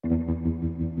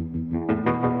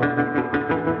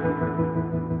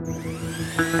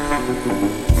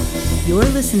You're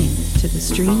listening to the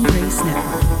Stream Grace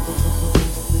Network.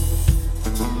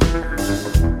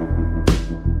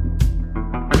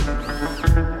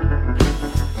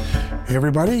 Hey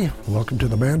everybody, welcome to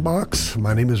the Man Box.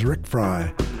 My name is Rick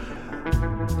Fry.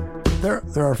 There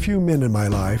are a few men in my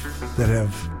life that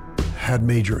have had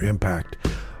major impact.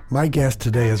 My guest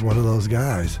today is one of those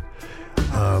guys.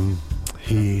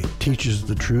 He teaches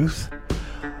the truth,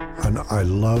 and I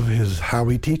love how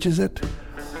he teaches it.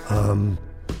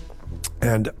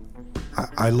 And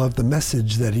I love the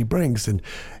message that he brings, and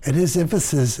his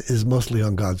emphasis is mostly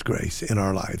on God's grace in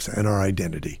our lives and our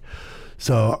identity.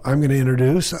 So I'm going to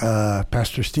introduce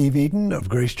Pastor Steve Eden of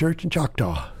Grace Church in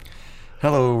Choctaw.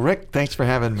 Hello, Rick. Thanks for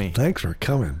having me. Thanks for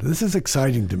coming. This is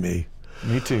exciting to me.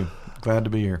 Me too. Glad to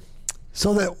be here.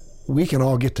 So that we can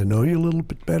all get to know you a little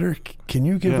bit better, can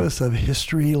you give us a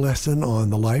history lesson on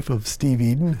the life of Steve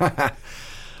Eden?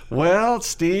 Well,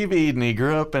 Steve Eden, he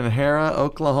grew up in Hera,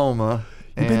 Oklahoma.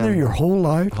 You've been there your whole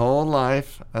life? Whole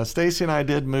life. Stacy and I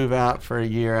did move out for a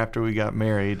year after we got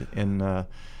married. In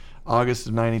August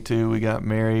of 92, we got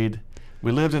married.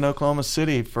 We lived in Oklahoma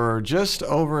City for just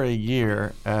over a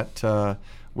year.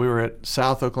 We were at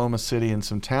South Oklahoma City in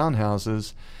some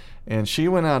townhouses, and she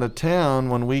went out of town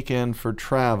one weekend for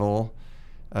travel.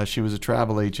 She was a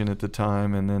travel agent at the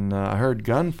time, and then I heard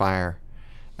gunfire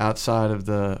outside of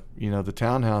the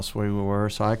townhouse where we were.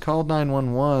 So I called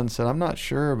 911, said, I'm not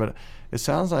sure, but it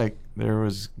sounds like there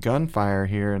was gunfire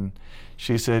here. And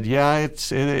she said, yeah,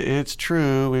 it's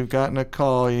true. We've gotten a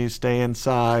call. You stay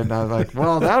inside. And I was like,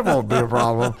 well, that won't be a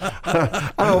problem.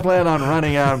 I don't plan on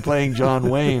running out and playing John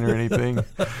Wayne or anything.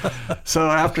 So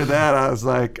after that, I was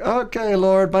like, okay,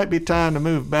 Lord, might be time to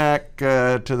move back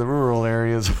to the rural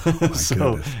areas.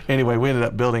 So anyway, we ended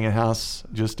up building a house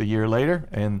just a year later.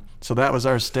 And so that was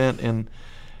our stint in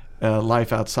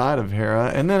life outside of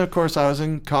Hera. And then, of course, I was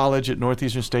in college at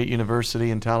Northeastern State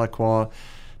University in Tahlequah,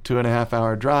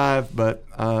 2.5-hour drive, but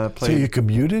played. So you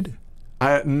commuted?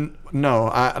 No,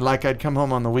 I'd come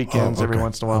home on the weekends every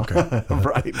once in a while. Okay.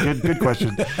 Right, good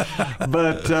question.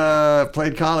 But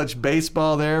played college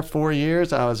baseball there 4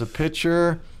 years. I was a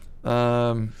pitcher.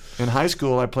 In high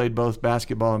school, I played both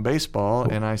basketball and baseball,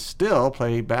 and I still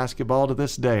play basketball to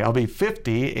this day. I'll be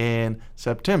 50 in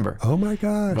September. Oh, my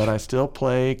gosh. But I still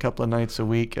play a couple of nights a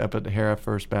week up at the Hera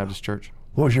First Baptist Church.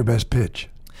 What was your best pitch?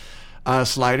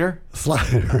 Slider.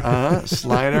 Slider.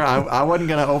 I wasn't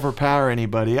going to overpower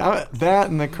anybody. That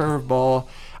and the curveball.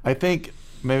 I think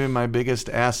maybe my biggest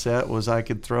asset was I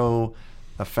could throw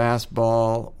a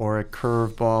fastball or a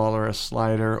curveball or a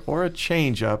slider or a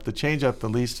changeup. The changeup, the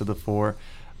least of the four,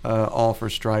 all for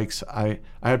strikes. I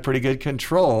had pretty good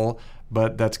control,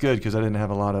 but that's good because I didn't have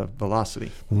a lot of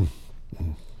velocity.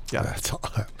 Mm-hmm. Yeah,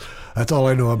 that's all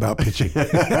I know about pitching.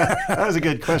 That was a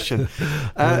good question.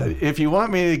 If you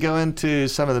want me to go into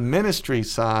some of the ministry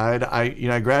side,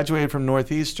 I graduated from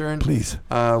Northeastern. Please.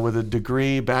 With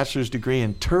a bachelor's degree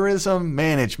in tourism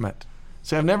management.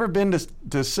 So I've never been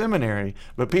to seminary,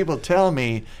 but people tell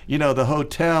me, the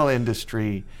hotel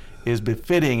industry is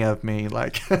befitting of me.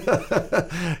 Like,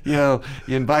 you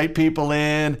invite people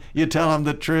in, you tell them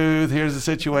the truth, here's the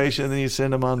situation, and then you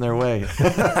send them on their way.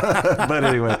 But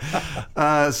anyway,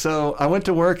 so I went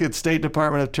to work at State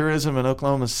Department of Tourism in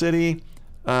Oklahoma City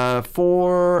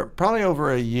for probably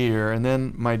over a year, and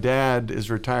then my dad is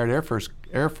retired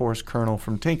Air Force colonel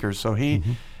from Tinker, so he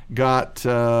got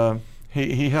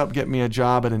he helped get me a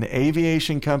job at an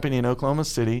aviation company in Oklahoma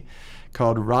City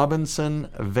called Robinson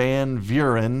Van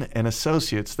Vuren and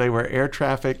Associates. They were air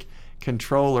traffic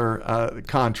controller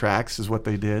contracts is what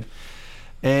they did.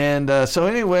 And so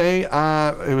anyway,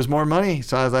 it was more money.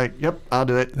 So I was like, yep, I'll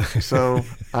do it. So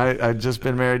I'd just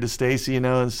been married to Stacy,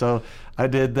 and so I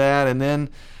did that. And then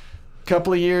a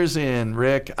couple of years in,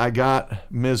 Rick, I got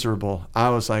miserable. I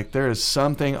was like, there is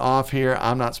something off here.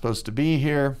 I'm not supposed to be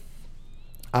here.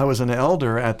 I was an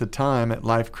elder at the time at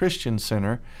Life Christian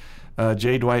Center.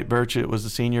 J. Dwight Burchett was the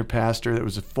senior pastor. It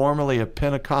was formerly a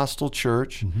Pentecostal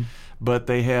church, but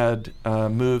they had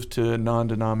moved to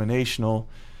non-denominational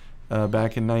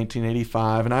back in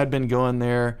 1985. And I'd been going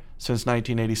there since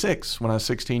 1986. When I was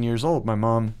 16 years old, my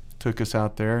mom took us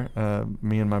out there,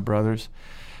 me and my brothers.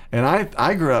 And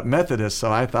I grew up Methodist,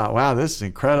 so I thought, wow, this is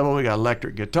incredible. We got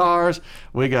electric guitars,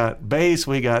 we got bass,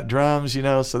 we got drums,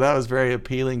 so that was very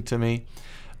appealing to me.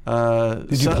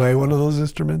 Did you play one of those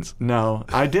instruments? No.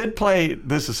 I did play,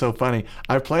 this is so funny,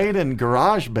 I played in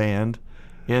garage band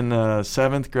in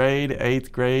 7th grade,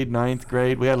 8th grade, 9th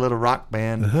grade. We had a little rock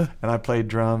band, and I played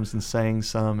drums and sang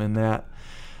some in that.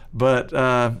 But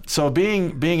so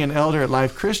being an elder at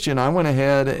Life Christian, I went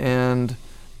ahead and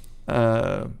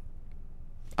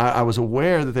I was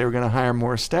aware that they were going to hire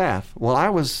more staff. Well, I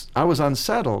was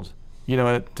unsettled,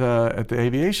 at the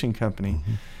aviation company,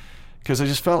 because I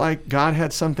just felt like God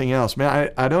had something else.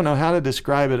 Man, I don't know how to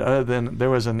describe it other than there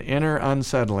was an inner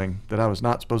unsettling that I was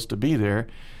not supposed to be there.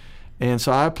 And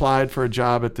so I applied for a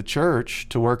job at the church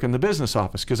to work in the business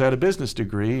office because I had a business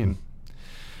degree. And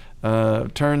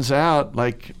turns out,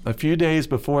 like a few days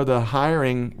before the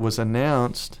hiring was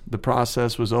announced, the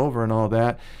process was over and all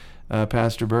that,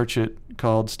 Pastor Burchett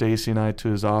called Stacy and I to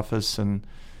his office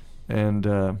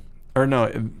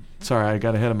sorry, I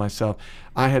got ahead of myself.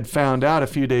 I had found out a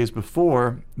few days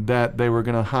before that they were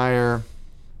going to hire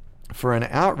for an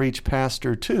outreach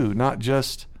pastor too, not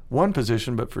just one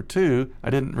position, but for two. I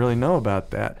didn't really know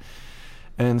about that.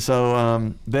 And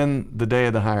so then the day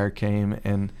of the hire came,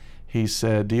 and he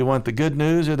said, "Do you want the good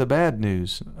news or the bad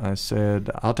news?" I said,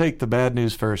 "I'll take the bad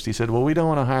news first." He said, "Well, we don't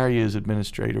want to hire you as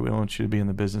administrator. We don't want you to be in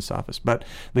the business office. But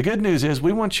the good news is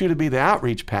we want you to be the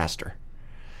outreach pastor."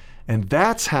 And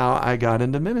that's how I got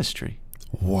into ministry.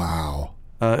 Wow.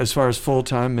 As far as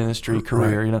full-time ministry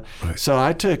career, Right. So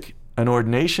I took an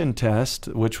ordination test,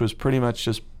 which was pretty much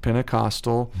just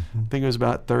Pentecostal. I think it was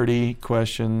about 30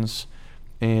 questions.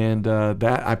 And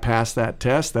that I passed that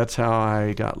test. That's how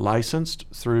I got licensed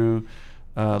through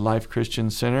Life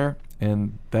Christian Center.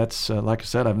 And that's, like I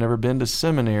said, I've never been to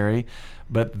seminary,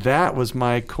 but that was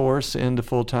my course into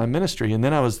full-time ministry. And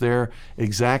then I was there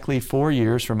exactly 4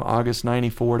 years, from August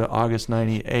 94 to August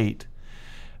 98.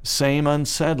 Same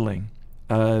unsettling.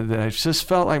 I just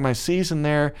felt like my season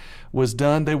there was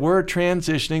done. They were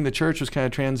transitioning. The church was kind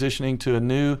of transitioning to a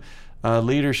new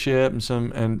leadership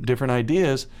and different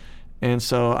ideas. And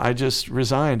so I just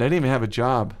resigned. I didn't even have a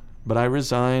job, but I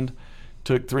resigned,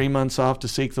 took 3 months off to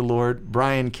seek the Lord.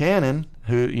 Brian Cannon,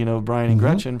 who, Brian and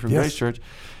Gretchen from Grace Church,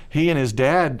 he and his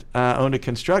dad owned a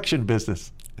construction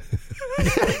business.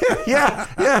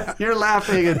 Yeah, you're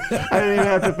laughing, and I didn't even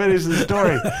have to finish the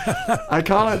story. I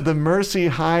call it the mercy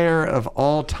hire of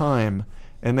all time.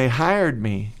 And they hired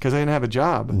me because I didn't have a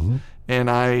job. And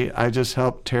I just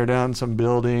helped tear down some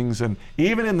buildings. And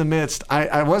even in the midst,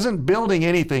 I wasn't building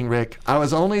anything, Rick. I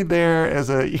was only there as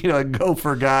a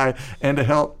gopher guy and to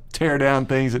help tear down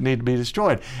things that need to be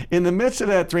destroyed. In the midst of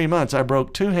that 3 months, I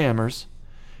broke 2 hammers,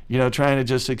 trying to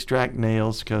just extract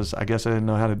nails because I guess I didn't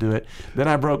know how to do it. Then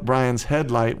I broke Brian's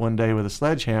headlight one day with a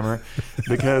sledgehammer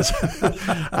because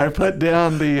I put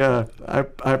down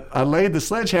I laid the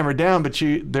sledgehammer down, but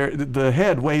the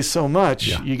head weighs so much,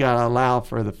 you got to allow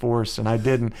for the force, and I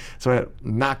didn't. So I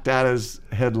knocked out his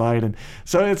headlight, and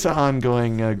so it's an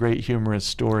ongoing, great humorous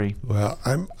story. Well,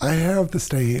 I have the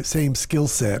same skill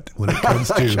set when it comes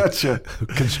to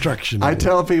construction. I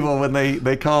tell people when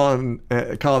they call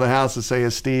the house and say,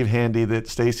 "Is Steve handy?" that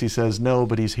Stacy says no,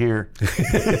 but he's here.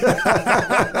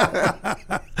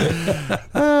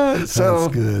 So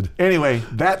that's good. Anyway,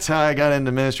 that's how I got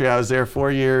into ministry. I was there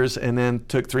 4 years and then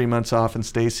took 3 months off, and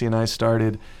Stacy and I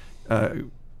started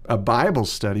a Bible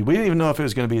study. We didn't even know if it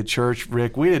was going to be a church,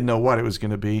 Rick. We didn't know what it was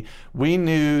going to be. We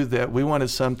knew that we wanted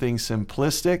something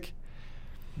simplistic,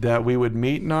 that we would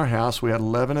meet in our house. We had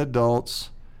 11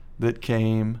 adults that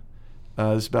came.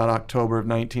 This is about October of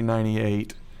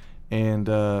 1998.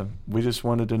 And we just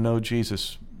wanted to know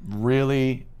Jesus.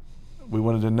 Really, we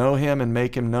wanted to know him and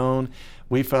make him known.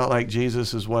 We felt like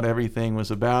Jesus is what everything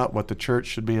was about, what the church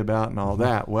should be about, and all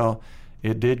that. Well,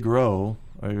 it did grow.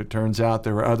 It turns out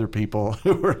there were other people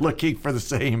who were looking for the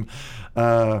same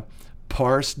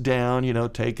parsed down,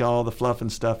 take all the fluff and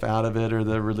stuff out of it, or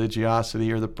the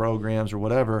religiosity or the programs or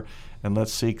whatever, and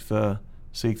let's seek the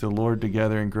Lord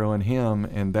together and grow in him.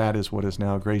 And that is what is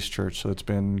now Grace Church. So it's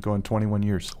been going 21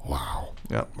 years. Wow.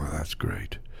 Yep. Well, that's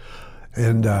great.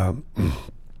 And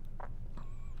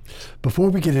before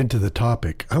we get into the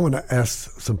topic, I want to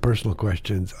ask some personal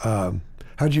questions.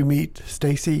 How'd you meet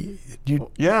Stacy?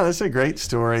 Yeah, that's a great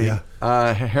story.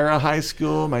 Yeah. Hera High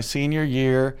School, my senior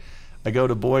year, I go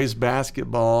to boys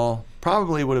basketball.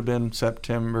 Probably would have been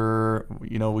September.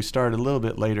 We started a little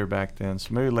bit later back then,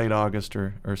 so maybe late August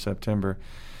or September.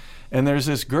 And there's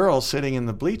this girl sitting in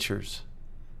the bleachers.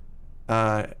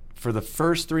 For the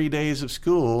first 3 days of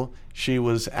school, she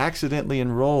was accidentally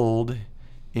enrolled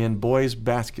in boys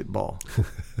basketball.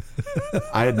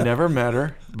 I had never met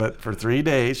her, but for 3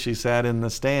 days she sat in the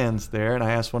stands there, and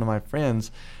I asked one of my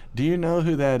friends, "Do you know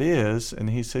who that is?" And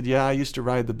he said, "Yeah, I used to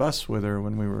ride the bus with her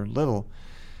when we were little."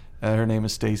 Her name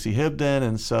is Stacy Hibden,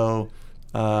 and so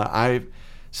I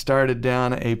started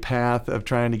down a path of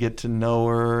trying to get to know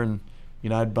her, and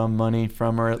I'd bum money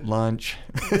from her at lunch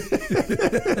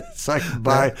so I could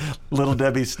buy Little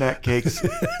Debbie snack cakes.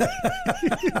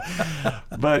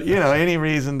 But any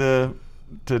reason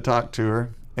to talk to her.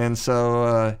 And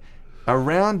so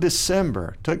around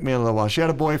December, took me a little while. She had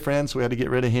a boyfriend, so we had to get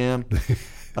rid of him.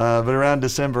 But around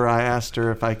December, I asked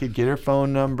her if I could get her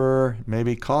phone number,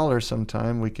 maybe call her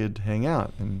sometime, we could hang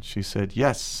out. And she said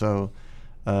yes. So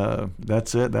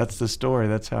that's it. That's the story.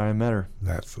 That's how I met her.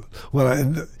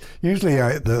 And usually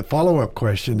the follow-up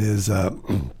question is,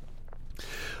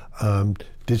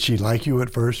 did she like you at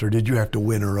first, or did you have to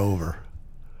win her over?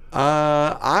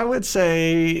 I would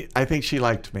say I think she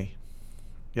liked me.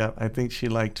 Yeah, I think she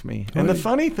liked me. And the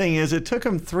funny thing is, it took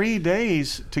them 3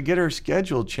 days to get her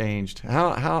schedule changed.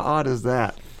 How odd is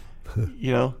that?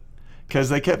 You know, because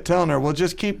they kept telling her, "Well,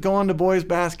 just keep going to boys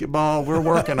basketball. We're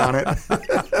working on it."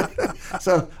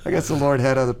 So I guess the Lord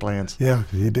had other plans. Yeah,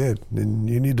 He did. And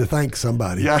you need to thank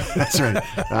somebody. Yeah, that's right.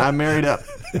 I'm married up.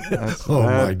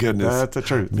 My goodness. That's the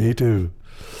truth. Me too.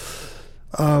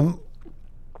 I'm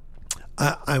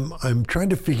trying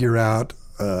to figure out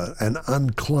an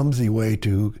unclumsy way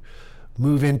to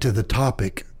move into the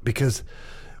topic, because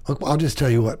I'll just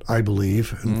tell you what I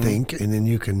believe and think, and then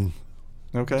you can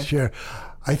share.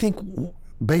 I think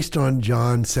based on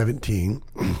John 17,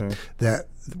 and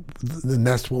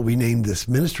that's what we named this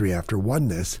ministry after,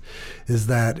 oneness, is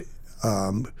that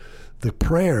the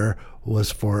prayer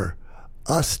was for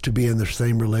us to be in the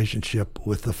same relationship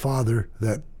with the Father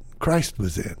that Christ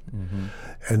was in.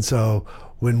 And so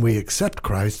when we accept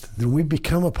Christ, then we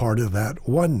become a part of that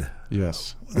one.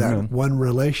 Yes. That Amen. one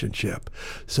relationship.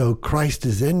 So Christ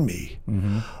is in me.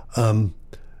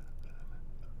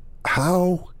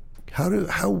 How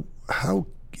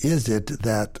is it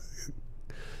that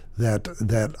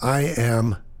I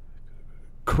am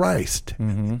Christ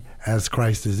as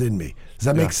Christ is in me? Does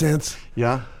that make sense?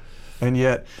 Yeah. And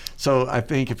yet, so I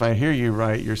think if I hear you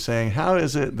right, you're saying, how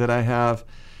is it that I have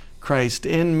Christ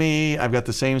in me? I've got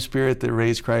the same Spirit that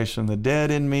raised Christ from the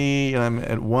dead in me, and I'm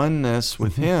at oneness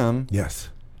with Him. Yes.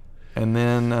 And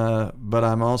then, but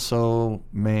I'm also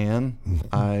man.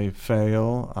 I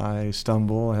fail. I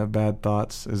stumble. I have bad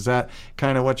thoughts. Is that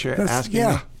kind of what you're asking?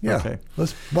 Yeah. Okay.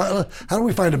 How do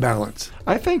we find a balance?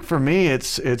 I think for me,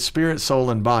 it's spirit, soul,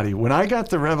 and body. When I got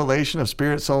the revelation of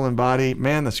spirit, soul, and body,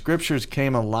 man, the scriptures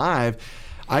came alive.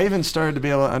 I even started to be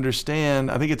able to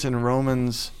understand, I think it's in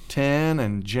Romans 10,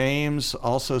 and James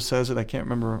also says it. I can't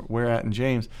remember where at in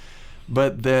James,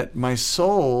 but that my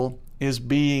soul is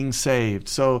being saved.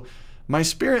 So my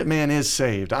spirit man is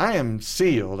saved. I am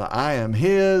sealed. I am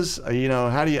His. You know,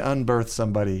 how do you unbirth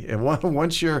somebody? And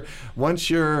once you're,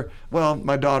 well,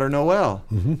 my daughter Noelle,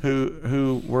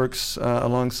 who works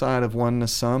alongside of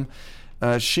Oneness Some,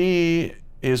 she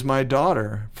is my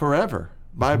daughter forever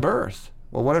by birth.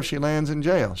 Well, what if she lands in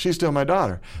jail? She's still my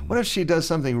daughter. What if she does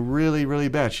something really, really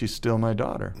bad? She's still my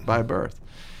daughter by birth.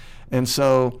 And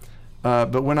so,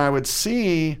 but when I would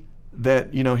see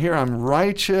that, you know, here I'm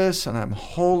righteous and I'm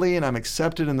holy and I'm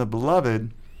accepted in the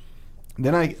beloved,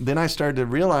 then I started to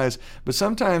realize, but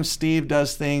sometimes Steve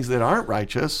does things that aren't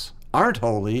righteous, aren't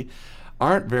holy,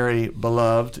 aren't very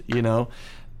beloved, you know.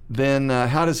 Then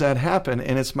how does that happen?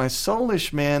 And it's my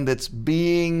soulish man that's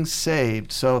being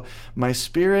saved. So my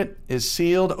spirit is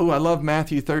sealed. Oh, I love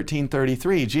Matthew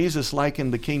 13:33. Jesus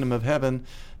likened the kingdom of heaven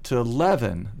to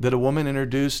leaven that a woman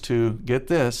introduced to, get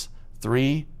this,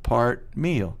 3-part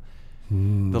meal.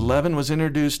 The leaven was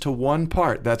introduced to one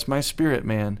part. That's my spirit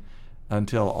man,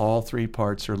 until all 3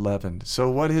 parts are leavened. So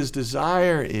what his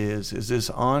desire is this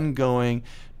ongoing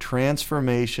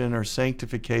transformation or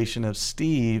sanctification of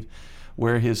Steve,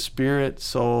 where his spirit,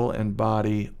 soul, and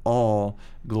body all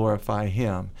glorify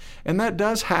him. And that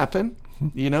does happen,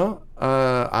 you know,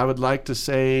 I would like to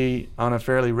say on a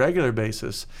fairly regular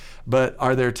basis. But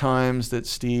are there times that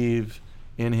Steve,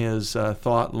 in his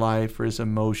thought life or his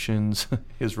emotions,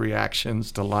 his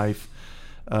reactions to life,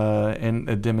 and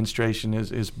a demonstration,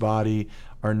 his body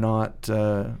are not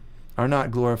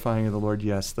glorifying of the Lord?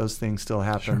 Yes, those things still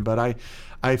happen. Sure. But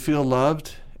I feel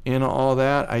loved in all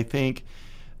that. I think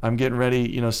I'm getting ready,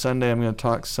 you know, Sunday I'm going to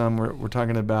talk some, we're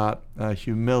talking about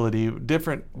humility,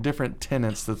 different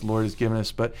tenets that the Lord has given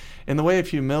us. But in the way of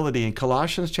humility, in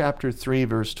Colossians chapter 3,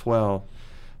 verse 12,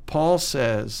 Paul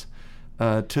says,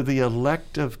 to the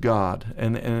elect of God,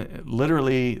 and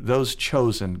literally those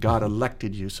chosen, God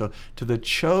elected you. So to the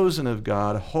chosen of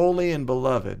God, holy and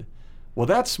beloved, well,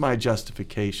 that's my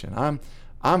justification.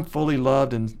 I'm fully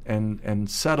loved and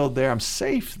settled there. I'm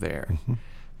safe there.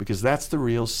 Because that's the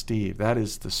real Steve. That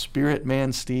is the spirit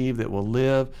man Steve that will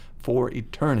live for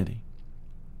eternity.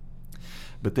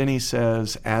 But then he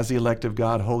says, as the elect of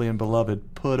God, holy and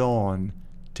beloved, put on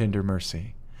tender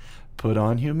mercy, put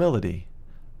on humility,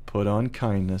 put on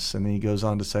kindness. And then he goes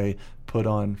on to say, put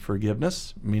on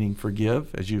forgiveness, meaning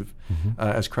forgive as you've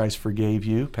as Christ forgave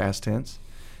you, past tense.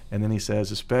 And then he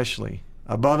says, especially,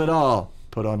 above it all,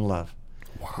 put on love.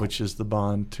 Wow. Which is the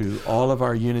bond to all of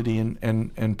our unity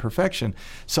and perfection.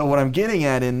 So what I'm getting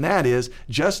at in that is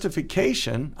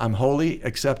justification, I'm holy,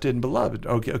 accepted, and beloved.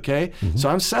 Okay? So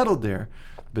I'm settled there.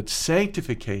 But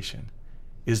sanctification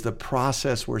is the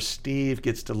process where Steve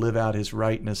gets to live out his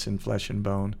rightness in flesh and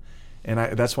bone. And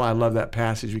that's why I love that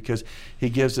passage, because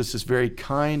he gives us this very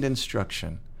kind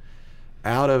instruction.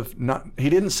 He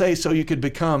didn't say so you could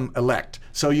become elect,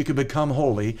 so you could become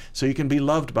holy, so you can be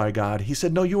loved by God. He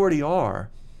said, no, you already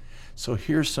are. So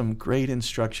here's some great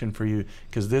instruction for you,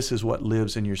 because this is what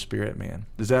lives in your spirit, man.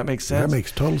 Does that make sense? That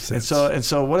makes total sense. And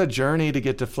so what a journey to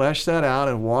get to flesh that out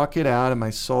and walk it out in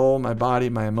my soul, my body,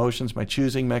 my emotions, my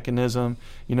choosing mechanism.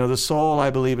 The soul,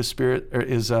 I believe,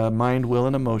 is mind, will,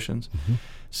 and emotions.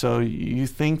 So you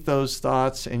think those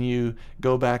thoughts and you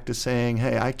go back to saying,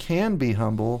 hey, I can be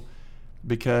humble,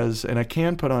 and I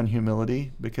can put on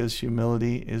humility, because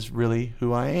humility is really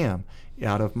who I am,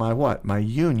 out of my what? My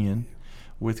union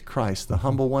with Christ. The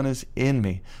humble one is in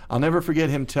me. I'll never forget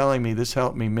him telling me, this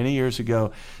helped me many years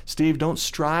ago, Steve, don't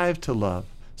strive to love.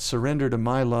 Surrender to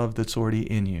my love that's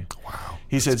already in you. Wow.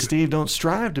 He said, Steve, don't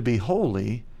strive to be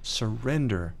holy.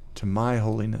 Surrender to my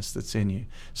holiness that's in you.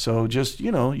 So just,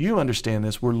 you understand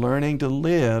this. We're learning to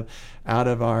live out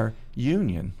of our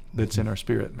union that's in our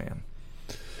spirit, man.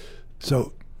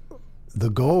 So the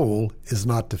goal is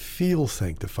not to feel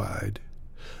sanctified.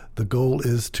 The goal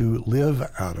is to live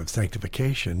out of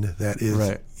sanctification. That is,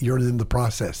 right. You're in the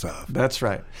process of. That's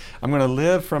right. I'm going to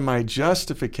live from my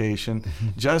justification.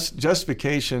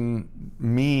 Justification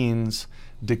means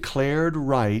declared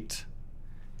right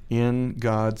in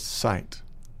God's sight.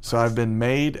 So I've been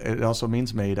made, it also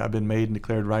means made. I've been made and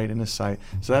declared right in His sight.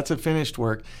 So that's a finished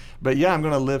work. But yeah, I'm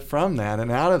going to live from that.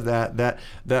 And out of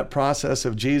that process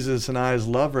of Jesus and I's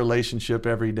love relationship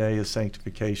every day is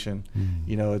sanctification.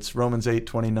 It's Romans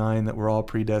 8:29 that we're all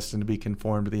predestined to be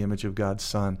conformed to the image of God's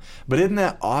Son. But isn't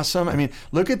that awesome? I mean,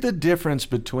 look at the difference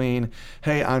between,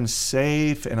 hey, I'm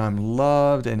safe and I'm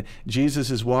loved and Jesus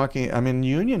is walking, I'm in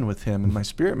union with Him in my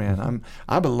spirit, man.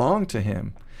 I belong to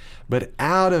Him. But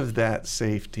out of that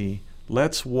safety,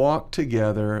 let's walk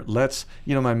together.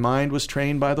 My mind was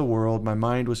trained by the world. My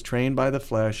mind was trained by the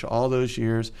flesh all those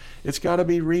years. It's got to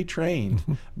be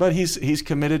retrained. But he's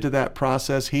committed to that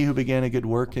process. He who began a good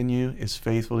work in you is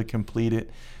faithful to complete it.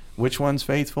 Which one's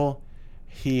faithful?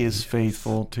 He is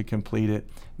faithful to complete it.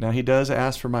 Now, He does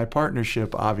ask for my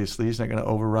partnership, obviously. He's not going to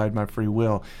override my free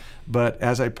will. But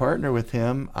as I partner with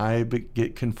Him, I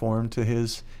get conformed to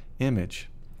His image.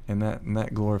 And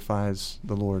that glorifies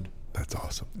the Lord. That's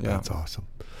awesome. Yeah. That's awesome.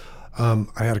 I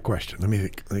had a question. Let me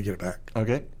get it back.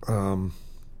 Okay.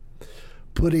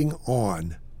 Putting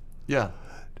on. Yeah.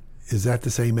 Is that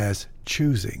the same as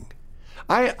choosing?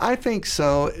 I think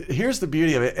so. Here's the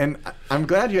beauty of it. And I'm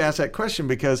glad you asked that question,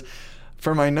 because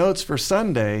for my notes for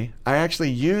Sunday, I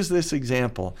actually use this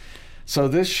example. So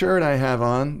this shirt I have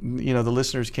on, the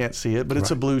listeners can't see it, but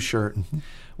it's a blue shirt.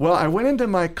 Well, I went into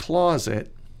my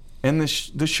closet, and the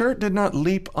shirt did not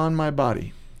leap on my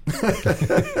body.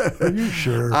 Are you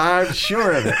sure? I'm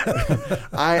sure of it.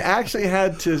 I actually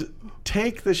had to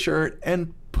take the shirt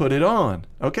and put it on.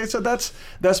 Okay, so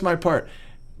that's my part.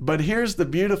 But here's the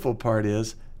beautiful part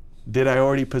is, did I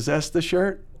already possess the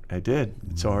shirt? I did.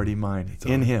 It's already mine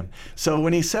in Him. So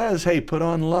when He says, hey, put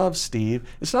on love, Steve,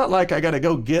 it's not like I got to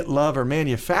go get love or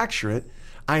manufacture it.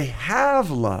 I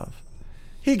have love.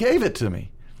 He gave it to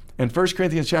me. And 1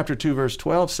 Corinthians chapter 2, verse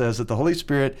 12 says that the Holy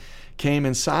Spirit came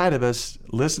inside of us,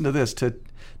 listen to this,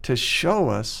 to show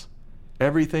us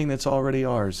everything that's already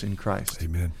ours in Christ.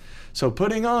 Amen. So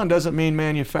putting on doesn't mean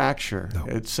manufacture. No.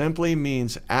 It simply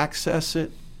means access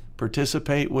it,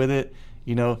 participate with it.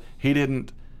 He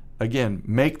didn't, again,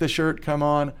 make the shirt come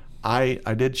on. I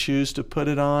did choose to put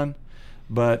it on,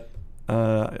 but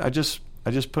I just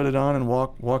put it on and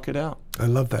walk it out. I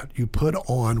love that. You put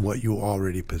on what you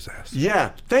already possess.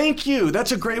 Yeah, thank you.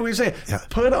 That's a great way to say it. Yeah.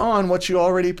 Put on what you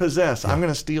already possess. Yeah. I'm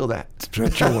going to steal that.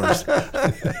 It's yours.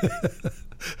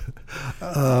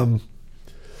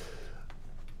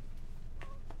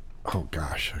 Oh,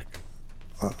 gosh.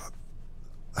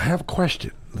 I have a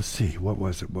question. Let's see. What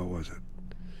was it? What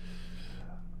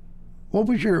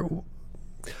was your...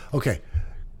 Okay.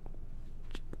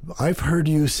 I've heard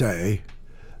you say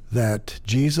that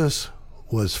Jesus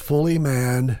was fully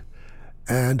man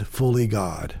and fully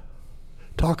God.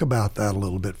 Talk about that a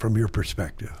little bit from your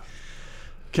perspective.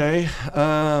 Okay.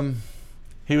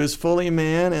 He was fully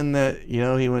man in that,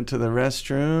 he went to the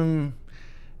restroom.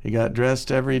 He got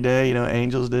dressed every day.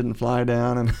 Angels didn't fly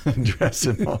down and dress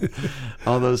him,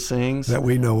 all those things. That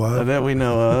we know of. That we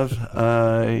know of.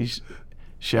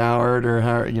 showered, or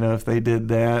how, if they did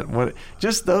that,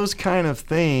 just those kind of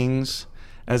things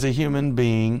as a human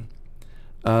being,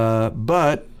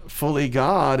 but fully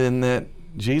God, in that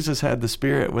Jesus had the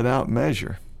Spirit without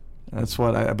measure. That's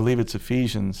what I believe it's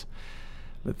Ephesians.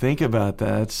 But think about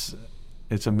that.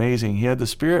 It's amazing. He had the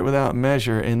Spirit without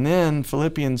measure. And then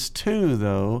Philippians 2,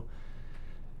 though,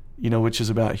 which is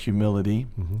about humility.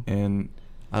 And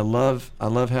I love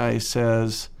how he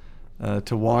says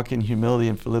to walk in humility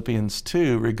in Philippians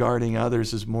 2, regarding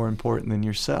others as more important than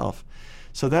yourself.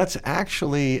 So that's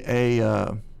actually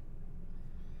a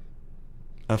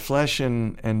flesh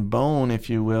and bone, if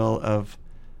you will, of,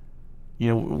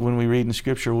 when we read in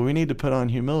Scripture, well, we need to put on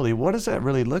humility. What does that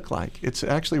really look like? It's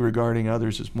actually regarding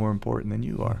others as more important than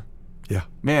you are. Yeah.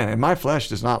 Man, and my flesh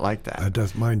does not like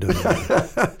that. Mine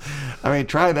doesn't. I mean,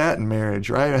 try that in marriage,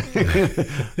 right?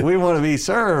 We want to be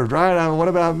served, right? What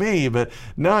about me? But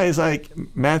no, it's like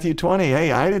Matthew 20.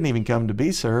 Hey, I didn't even come to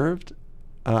be served.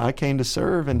 I came to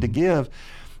serve and to give.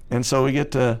 And so we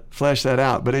get to flesh that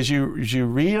out. But as you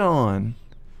read on,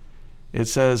 it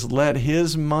says, let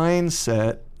his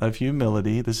mindset of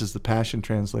humility, this is the Passion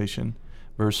Translation,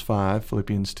 verse 5,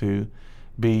 Philippians 2,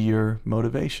 be your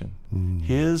motivation.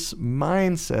 His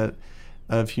mindset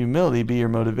of humility be your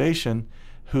motivation,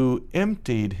 who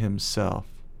emptied himself.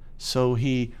 So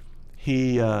he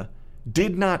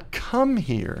did not come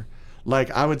here, like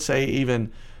I would say,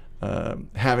 even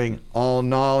having all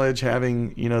knowledge,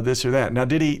 having this or that. Now,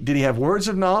 did he have words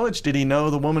of knowledge? Did he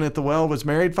know the woman at the well was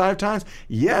married 5 times?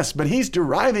 Yes, but he's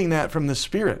deriving that from the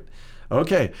Spirit.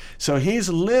 Okay, so he's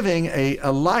living a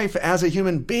life as a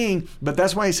human being, but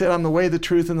that's why he said, I'm the way, the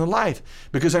truth, and the life,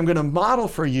 because I'm going to model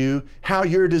for you how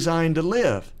you're designed to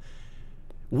live.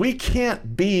 We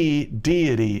can't be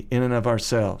deity in and of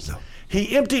ourselves. No.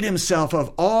 He emptied himself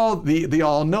of all the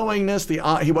all-knowingness.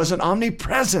 He wasn't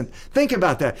omnipresent. Think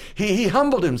about that. He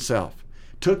humbled himself,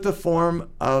 took the form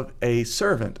of a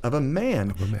servant, of a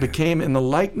man, became in the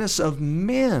likeness of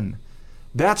men.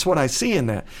 That's what I see in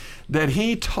that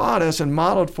he taught us and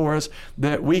modeled for us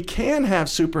that we can have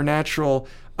supernatural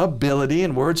ability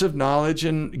and words of knowledge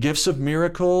and gifts of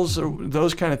miracles, or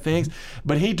those kind of things,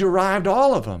 but he derived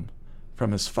all of them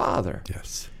from his Father.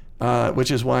 Yes.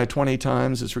 Which is why 20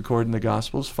 times it's recorded in the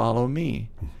Gospels, follow me.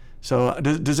 So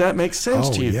does that make sense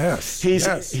to you? Yes.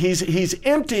 He's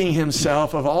emptying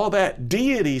himself of all that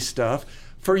deity stuff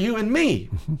for you and me.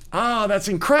 That's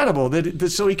incredible.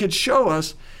 So he could show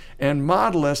us and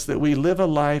model us that we live a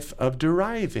life of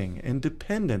deriving and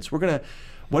dependence.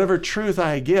 Whatever truth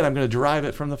I get, I'm going to derive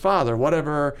it from the Father.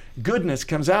 Whatever goodness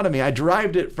comes out of me, I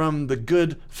derived it from the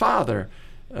good Father.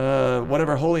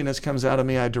 Whatever holiness comes out of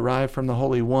me, I derive from the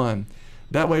Holy One.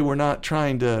 That way we're not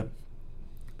trying to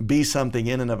be something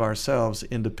in and of ourselves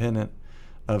independent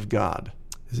of God.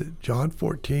 Is it John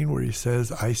 14 where he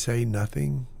says, I say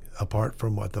nothing apart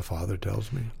from what the Father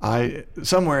tells me?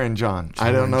 Somewhere in John.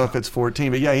 I don't know if it's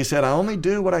 14, but yeah, he said, I only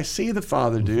do what I see the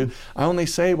Father do. I only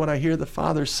say what I hear the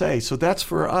Father say. So that's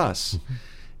for us,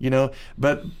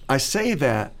 but I say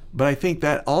that, but I think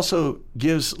that also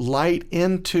gives light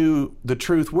into the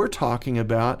truth we're talking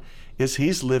about, is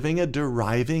he's living a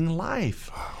deriving life.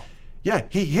 Wow. Yeah,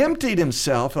 he emptied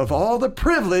himself of all the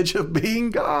privilege of being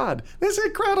God. It's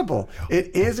incredible.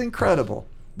 It is incredible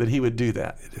that he would do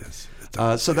that. It is.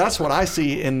 So that's what I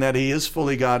see, in that he is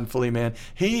fully God and fully man.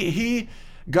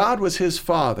 God was his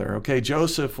father. Okay,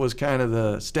 Joseph was kind of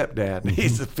the stepdad.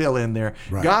 He's the fill in there.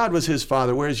 Right. God was his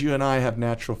father, whereas you and I have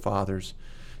natural fathers.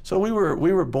 So we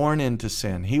were born into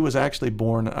sin. He was actually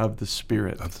born of the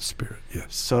Spirit. Of the Spirit,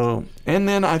 yes. So, and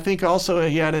then I think also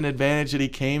he had an advantage that he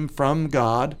came from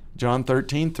God. John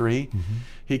 13:3.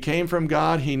 He came from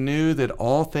God. He knew that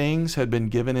all things had been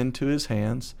given into his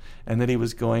hands and that he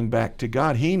was going back to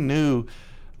God. He knew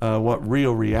what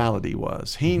real reality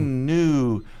was. He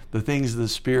knew the things of the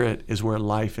Spirit is where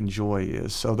life and joy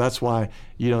is. So that's why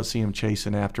you don't see him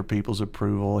chasing after people's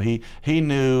approval. He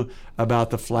knew about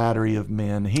the flattery of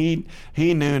men. He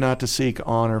knew not to seek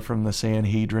honor from the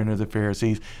Sanhedrin or the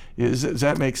Pharisees. Does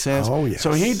that make sense? Oh, yes.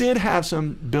 So he did have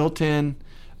some built-in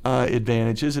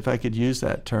advantages, if I could use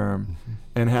that term,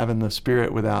 and having the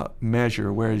Spirit without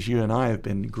measure, whereas you and I have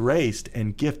been graced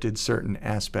and gifted certain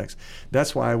aspects.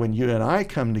 That's why when you and I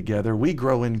come together, we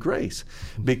grow in grace,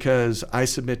 because I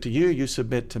submit to you, you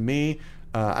submit to me,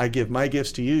 I give my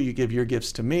gifts to you, you give your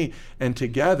gifts to me, and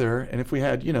together, and if we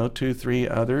had 2, 3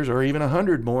 others, or even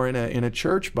 100 more in a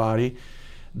church body,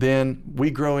 then we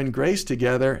grow in grace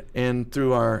together, and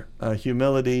through our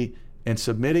humility and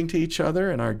submitting to each other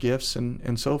and our gifts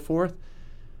and so forth,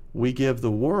 we give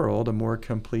the world a more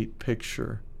complete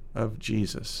picture of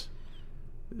Jesus.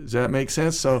 Does that make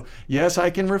sense? So, yes, I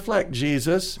can reflect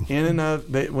Jesus in and of,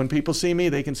 when people see me,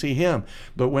 they can see him.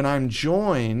 But when I'm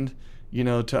joined,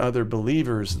 to other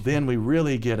believers, then we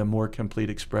really get a more complete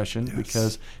expression,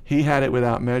 because he had it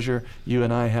without measure. You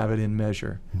and I have it in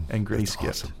measure and grace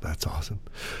gift. Awesome. That's awesome.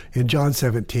 In John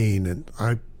 17, and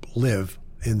I live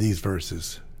in these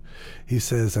verses, he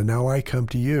says, "And now I come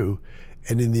to you."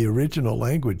 And in the original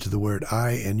language, the word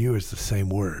 "I" and "you" is the same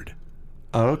word.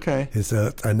 Oh, okay. It's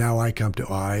 "and now I come to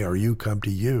I," or "you come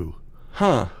to you."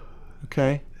 Huh.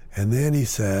 Okay. And then he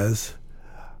says,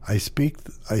 I speak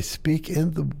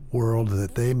in the world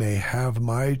that they may have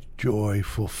my joy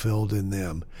fulfilled in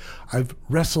them. I've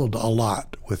wrestled a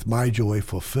lot with my joy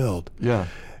fulfilled. Yeah.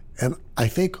 And I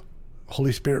think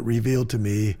Holy Spirit revealed to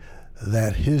me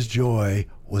that his joy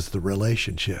was the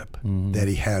relationship that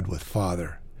he had with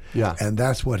Father. Yeah. And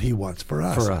that's what he wants for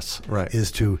us. For us, right.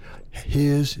 Is to,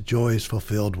 his joy is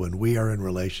fulfilled when we are in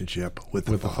relationship with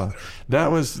the Father.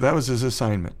 That was his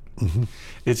assignment. Mm-hmm.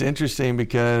 It's interesting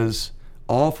because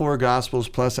all four Gospels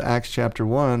plus Acts chapter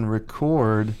 1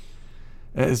 record,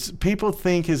 as people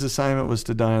think his assignment was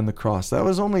to die on the cross. That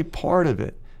was only part of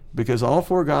it, because all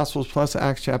four Gospels plus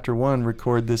Acts chapter 1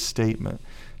 record this statement.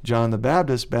 John the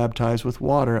Baptist baptized with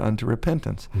water unto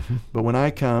repentance. Mm-hmm. But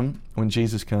when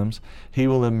Jesus comes, he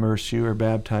will immerse you or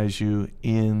baptize you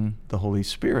in the Holy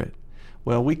Spirit.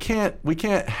 Well, we can't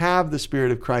have the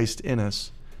Spirit of Christ in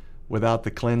us without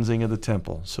the cleansing of the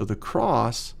temple. So the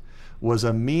cross was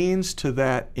a means to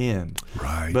that end.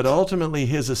 Right. But ultimately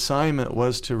his assignment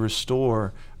was to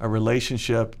restore a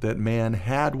relationship that man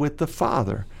had with the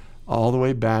Father all the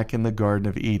way back in the Garden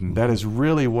of Eden. That is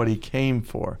really what he came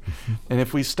for. Mm-hmm. And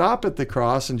if we stop at the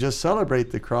cross and just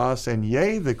celebrate the cross and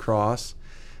yay the cross,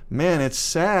 man, it's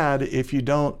sad if you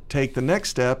don't take the next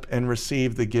step and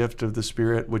receive the gift of the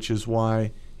Spirit, which is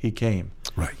why he came.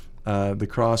 Right. The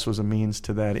cross was a means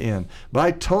to that end. But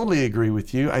I totally agree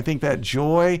with you. I think that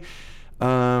joy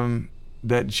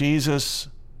that Jesus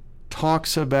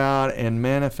talks about and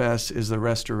manifests is the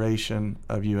restoration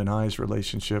of you and I's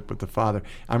relationship with the Father.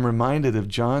 I'm reminded of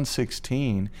John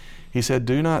 16. He said,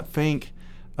 "Do not think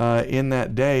in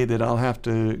that day that I'll have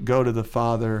to go to the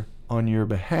Father on your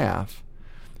behalf."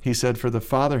 He said, "For the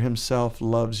Father himself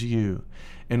loves you."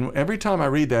 And every time I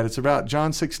read that, it's about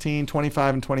John 16,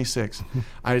 25, and 26.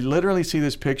 I literally see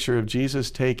this picture of Jesus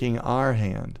taking our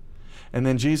hand, and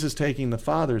then Jesus taking the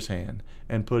Father's hand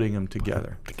and putting them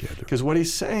together. Because what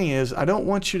he's saying is, I don't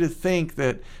want you to think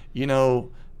that,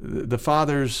 the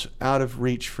Father's out of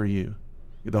reach for you.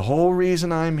 The whole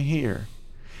reason I'm here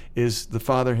is the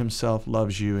Father himself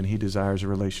loves you, and he desires a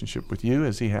relationship with you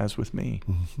as he has with me.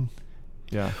 Mm-hmm.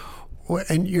 Yeah. Well,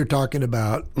 and you're talking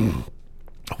about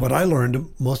what I learned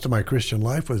most of my Christian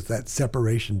life was that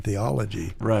separation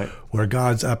theology. Right. Where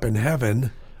God's up in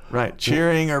heaven. Right,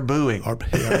 cheering or booing.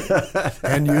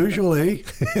 And usually...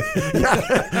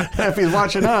 if he's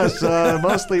watching us,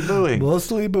 mostly booing.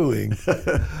 Mostly booing.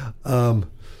 So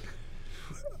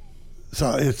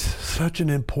it's such an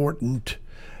important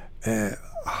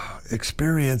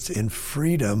experience in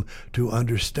freedom to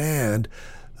understand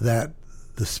that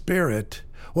the Spirit...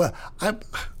 Well,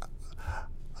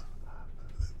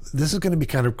 this is going to be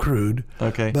kind of crude.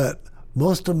 Okay. But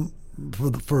most of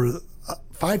them, for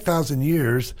 5,000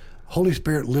 years, Holy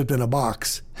Spirit lived in a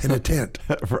box in a tent.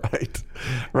 Right.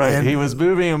 And he was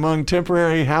moving among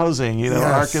temporary housing, yes.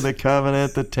 Ark of the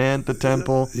Covenant, the tent, the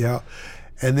temple. Yeah.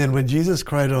 And then when Jesus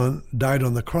died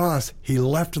on the cross, he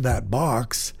left that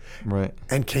box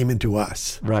and came into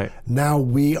us. Right. Now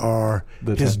we are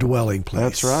his dwelling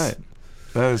place. That's right.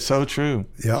 That is so true.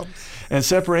 Yep. And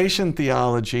separation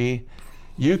theology,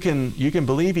 you can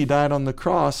believe he died on the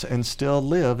cross and still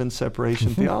live in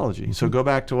separation theology. So go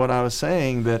back to what I was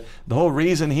saying, that the whole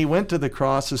reason he went to the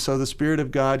cross is so the Spirit of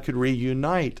God could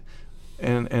reunite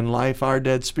and life our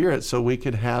dead spirit, so we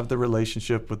could have the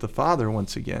relationship with the Father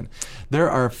once again.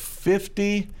 There are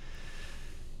 50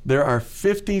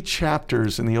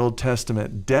 chapters in the Old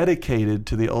Testament dedicated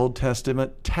to the Old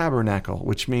Testament tabernacle,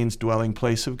 which means dwelling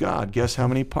place of God. Guess how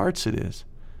many parts it is?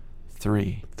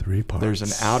 3. 3 parts. There's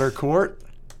an outer court,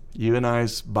 you and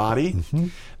I's body. Mm-hmm.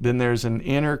 Then there's an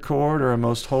inner court, or a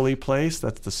most holy place.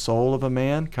 That's the soul of a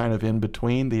man, kind of in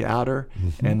between the outer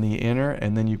and the inner.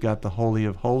 And then you've got the Holy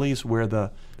of Holies, where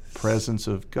the presence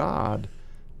of God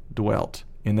dwelt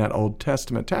in that Old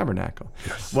Testament tabernacle.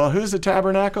 Yes. Well, who's the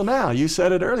tabernacle now? You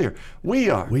said it earlier. We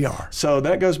are. We are. So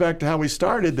that goes back to how we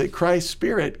started, that Christ's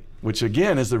Spirit, which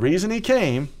again is the reason he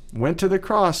came, went to the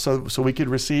cross so we could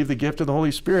receive the gift of the Holy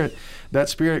Spirit. That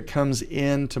Spirit comes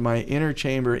into my inner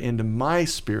chamber, into my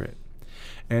spirit,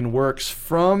 and works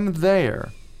from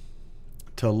there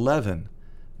to leaven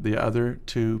the other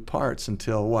two parts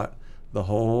until what? The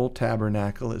whole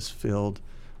tabernacle is filled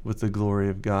with the glory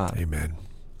of God. Amen.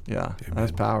 Yeah, Amen.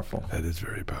 that's powerful. That is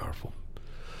very powerful.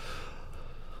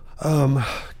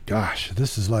 Gosh,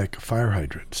 this is like fire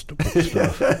hydrant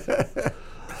stuff.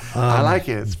 I like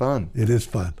it. It's fun. It is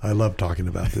fun. I love talking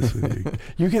about this with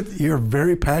you. You're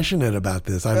very passionate about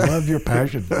this. I love your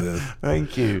passion for this.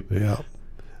 Thank you. Yeah.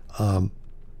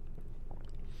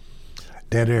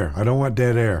 Dead air. I don't want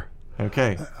dead air.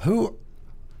 Okay.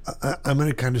 I'm going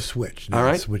to kind of switch. All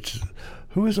right.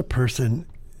 Who is a person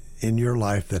in your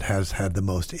life that has had the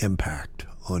most impact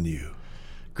on you?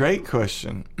 Great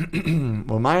question.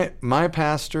 Well, my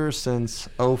pastor since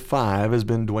 2005 has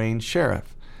been Dwayne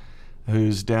Sheriff,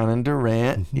 who's down in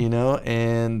Durant,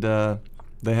 and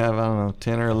they have,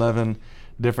 10 or 11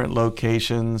 different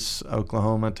locations,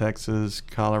 Oklahoma, Texas,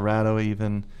 Colorado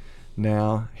even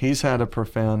now. He's had a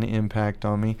profound impact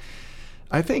on me.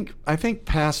 I think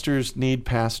pastors need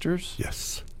pastors.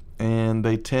 Yes. And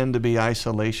they tend to be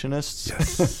isolationists.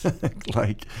 Yes.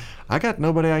 Like, I got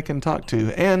nobody I can talk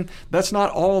to. And that's not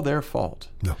all their fault.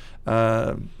 No.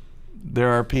 There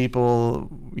are people,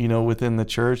 within the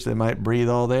church that might breathe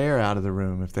all the air out of the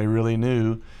room if they really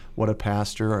knew what a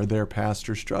pastor or their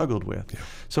pastor struggled with. Yeah.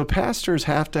 So pastors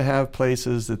have to have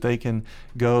places that they can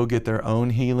go get their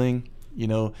own healing.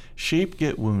 Sheep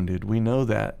get wounded. We know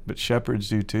that, but shepherds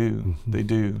do too. Mm-hmm. They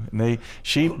do. And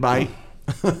sheep bite.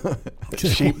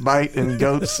 Sheep bite and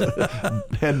goats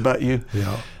headbutt you.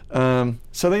 Yeah.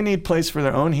 So they need place for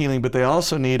their own healing, but they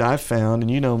also need, I've found, and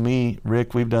you know me,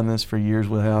 Rick, we've done this for years.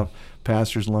 We'll have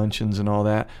pastors' luncheons and all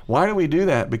that. Why do we do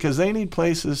that? Because they need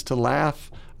places to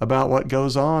laugh about what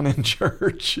goes on in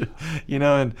church,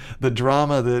 and the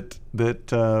drama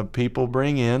that people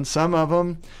bring in. Some of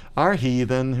them are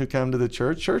heathen who come to the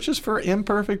church. Church is for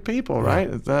imperfect people, right?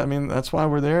 That's why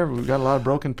we're there. We've got a lot of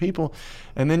broken people.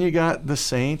 And then you got the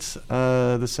saints.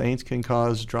 The saints can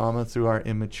cause drama through our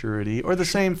immaturity or the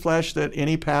same flesh that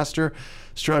any pastor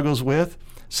struggles with.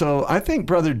 So I think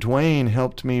Brother Dwayne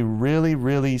helped me really,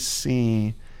 really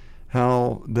see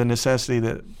how the necessity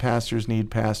that pastors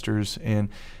need pastors. And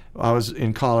I was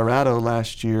in Colorado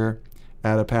last year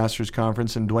at a pastor's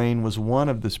conference, and Dwayne was one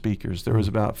of the speakers. There was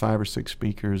about 5 or 6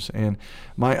 speakers, and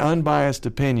my unbiased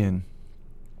opinion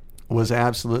was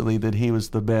absolutely that he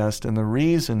was the best. And the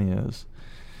reason is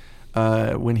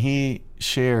when he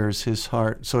shares his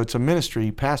heart, so it's a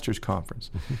ministry pastor's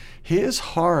conference, his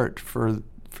heart for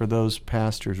those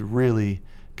pastors really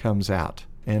comes out.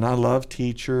 And I love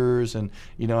teachers, and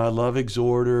I love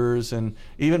exhorters, and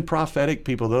even prophetic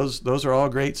people. Those are all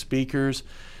great speakers.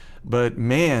 But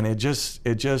man, it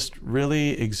just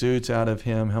really exudes out of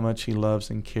him how much he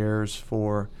loves and cares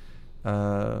for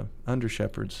under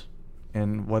shepherds,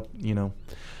 and what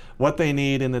they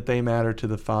need, and that they matter to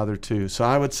the Father too. So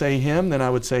I would say him. Then I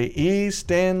would say E.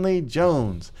 Stanley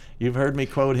Jones. You've heard me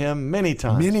quote him many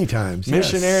times. Many times,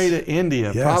 Missionary to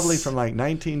India, yes. Probably from like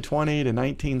 1920 to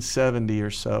 1970 or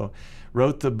so.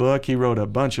 Wrote the book. He wrote a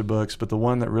bunch of books, but the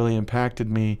one that really impacted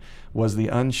me was The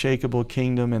Unshakable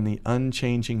Kingdom and the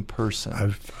Unchanging Person.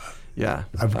 I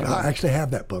actually have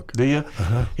that book. Do you?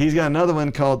 Uh-huh. He's got another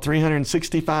one called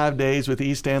 365 Days with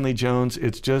E. Stanley Jones.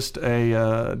 It's just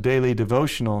a daily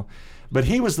devotional. But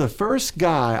he was the first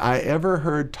guy I ever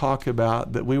heard talk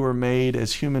about that we were made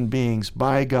as human beings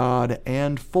by God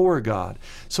and for God.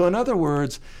 So in other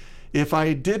words, if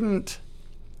I didn't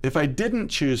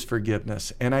choose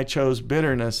forgiveness and I chose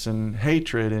bitterness and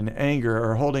hatred and anger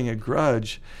or holding a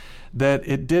grudge, that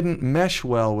it didn't mesh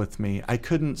well with me. I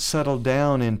couldn't settle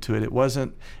down into it. It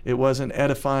wasn't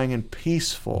edifying and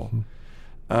peaceful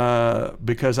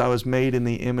because I was made in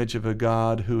the image of a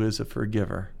God who is a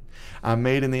forgiver. I'm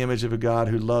made in the image of a God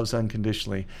who loves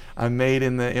unconditionally. I'm made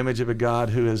in the image of a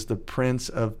God who is the Prince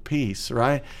of Peace,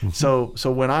 right? Mm-hmm.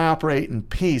 So when I operate in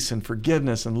peace and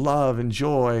forgiveness and love and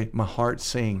joy, my heart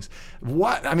sings.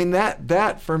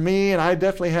 That for me, and I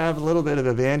definitely have a little bit of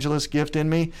evangelist gift in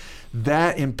me,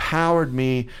 that empowered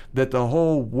me that the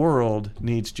whole world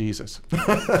needs Jesus.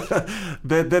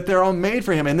 that they're all made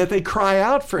for him, and that they cry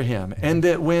out for him, and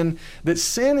that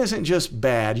sin isn't just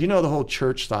bad. The whole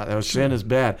church thought that sin is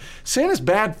bad. Sin is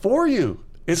bad for you.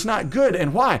 It's not good.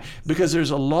 And why? Because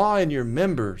there's a law in your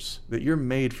members that you're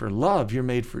made for love, you're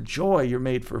made for joy, you're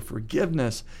made for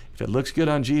forgiveness. If it looks good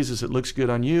on Jesus, it looks good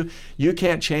on you. You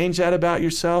can't change that about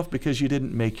yourself because you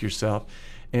didn't make yourself.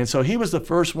 And so he was the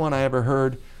first one I ever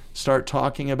heard start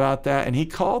talking about that. And he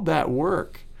called that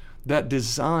work, that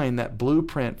design, that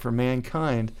blueprint for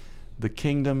mankind, the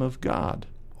kingdom of God.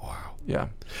 Wow. Yeah.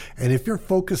 And if you're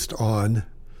focused on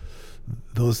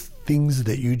those things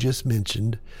that you just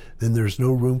mentioned, then there's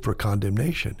no room for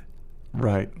condemnation.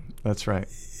 Right. That's right.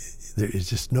 There is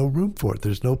just no room for it.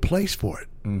 There's no place for it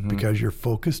because you're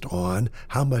focused on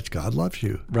how much God loves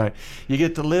you. Right. You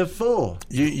get to live full.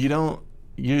 You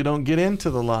don't get into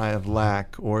the lie of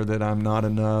lack or that I'm not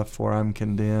enough or I'm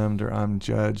condemned or I'm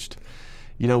judged.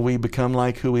 We become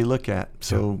like who we look at.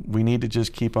 So we need to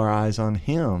just keep our eyes on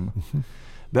Him.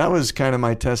 That was kind of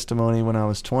my testimony when I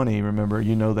was 20. Remember,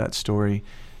 that story.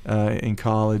 In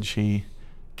college, he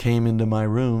came into my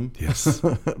room. Yes.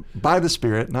 By the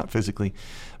Spirit, not physically.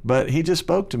 But he just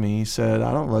spoke to me. He said,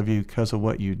 I don't love you because of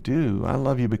what you do. I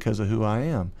love you because of who I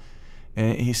am.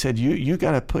 And he said, you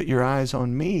got to put your eyes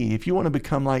on me. If you want to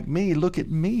become like me, look at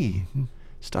me.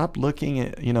 Stop looking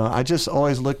at, I just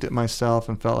always looked at myself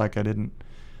and felt like I didn't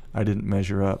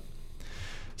measure up.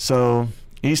 So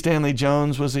E. Stanley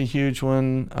Jones was a huge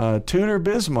one. Tudor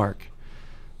Bismarck,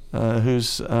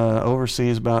 who's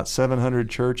oversees about 700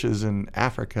 churches in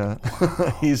Africa.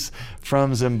 Wow. He's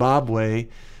from Zimbabwe,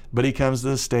 but he comes to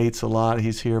the States a lot.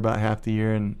 He's here about half the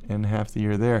year and half the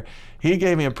year there. He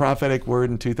gave me a prophetic word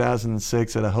in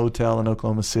 2006 at a hotel in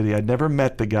Oklahoma City. I'd never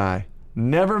met the guy.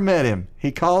 Never met him.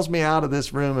 He calls me out of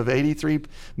this room of 83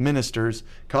 ministers,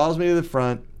 calls me to the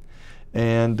front,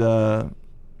 and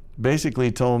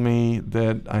basically told me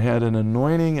that I had an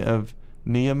anointing of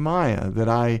Nehemiah, that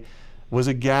I was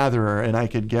a gatherer and I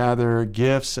could gather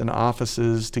gifts and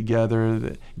offices together,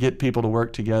 that get people to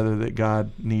work together that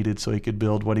God needed so He could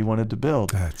build what He wanted to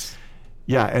build.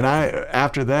 And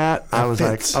after that I was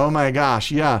like, oh my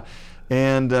gosh, yeah.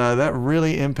 And that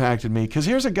really impacted me, because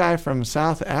here's a guy from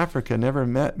South Africa, never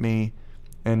met me,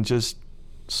 and just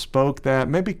spoke that,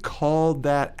 maybe called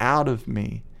that out of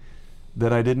me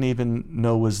that I didn't even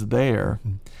know was there.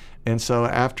 And so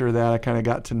after that, I kind of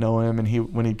got to know him.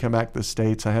 And when he'd come back to the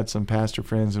States, I had some pastor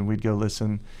friends, and we'd go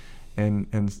listen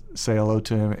and say hello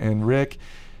to him. And Rick,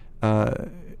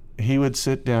 he would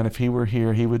sit down. If he were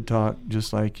here, he would talk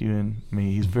just like you and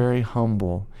me. He's very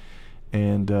humble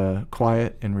and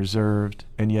quiet and reserved.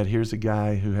 And yet here's a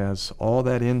guy who has all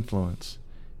that influence.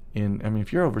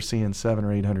 If you're overseeing 700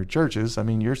 or 800 churches,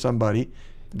 you're somebody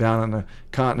down on the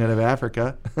continent of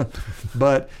Africa.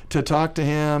 But to talk to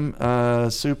him,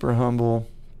 super humble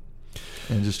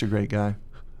and just a great guy.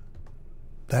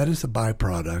 That is a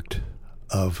byproduct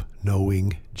of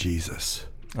knowing Jesus.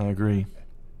 I agree.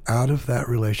 Out of that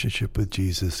relationship with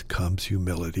Jesus comes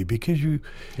humility, because you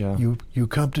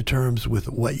come to terms with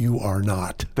what you are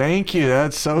not. Thank you.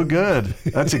 That's so good.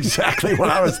 That's exactly what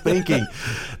I was thinking.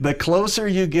 The closer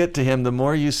you get to Him, the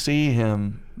more you see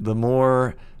Him, the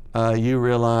more you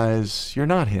realize you're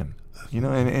not Him,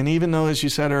 and even though, as you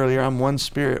said earlier, I'm one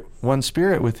spirit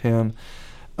with Him,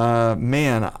 the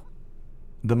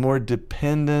more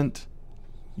dependent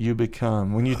you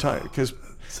become. When you talk, because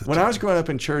when I was growing up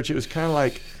in church, it was kind of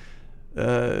like,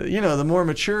 the more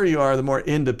mature you are, the more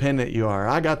independent you are.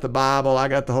 I got the Bible, I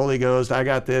got the Holy Ghost, I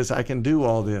got this, I can do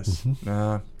all this.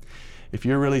 If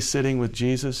you're really sitting with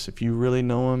Jesus, if you really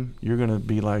know Him, you're going to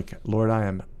be like, Lord, I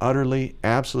am utterly,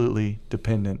 absolutely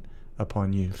dependent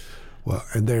upon You. Well,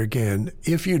 and there again,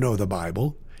 if you know the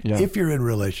Bible, if you're in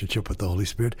relationship with the Holy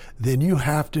Spirit, then you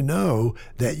have to know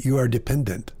that you are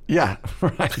dependent. Yeah,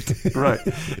 right.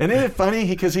 And isn't it funny?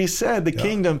 Because He said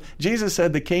Jesus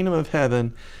said the kingdom of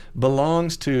heaven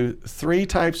belongs to three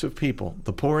types of people: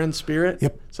 the poor in spirit.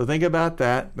 Yep. So think about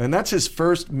that. And that's His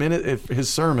first minute of His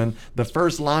sermon. The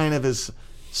first line of His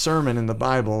sermon in the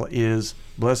Bible is,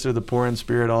 blessed are the poor in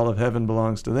spirit, all of heaven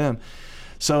belongs to them.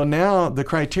 So now the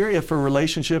criteria for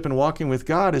relationship and walking with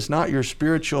God is not your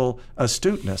spiritual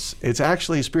astuteness. It's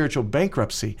actually spiritual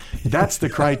bankruptcy. That's the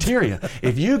criteria.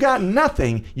 If you got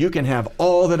nothing, you can have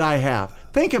all that I have.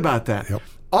 Think about that. Yep.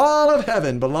 All of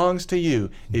heaven belongs to you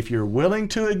if you're willing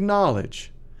to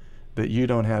acknowledge that you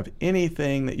don't have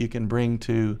anything that you can bring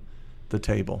to the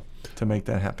table to make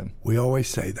that happen. We always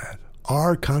say that.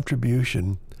 Our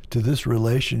contribution to this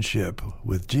relationship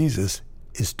with Jesus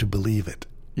is to believe it.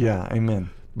 Yeah, amen.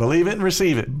 Believe it and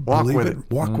receive it. Walk with it.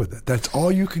 Walk with it. That's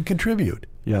all you can contribute.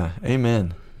 Yeah,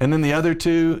 amen. And then the other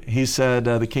two, He said,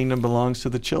 the kingdom belongs to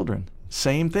the children.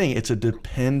 Same thing. It's a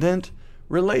dependent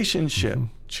relationship.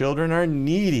 Children are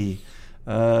needy.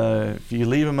 If you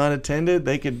leave them unattended,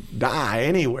 they could die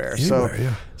anywhere.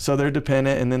 So they're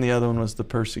dependent. And then the other one was the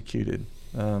persecuted.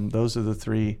 Those are the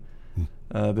three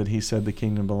that He said the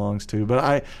kingdom belongs to.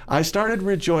 But I started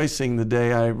rejoicing the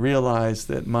day I realized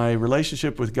that my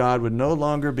relationship with God would no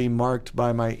longer be marked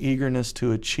by my eagerness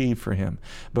to achieve for Him,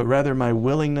 but rather my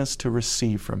willingness to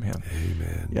receive from Him.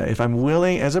 Amen. Yeah, if I'm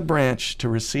willing as a branch to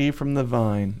receive from the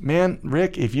vine, man,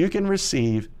 Rick, if you can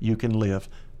receive, you can live.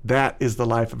 That is the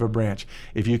life of a branch.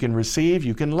 If you can receive,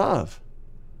 you can love.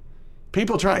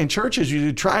 People try in churches,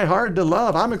 you try hard to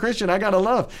love. I'm a Christian, I got to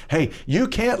love. Hey, you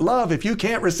can't love if you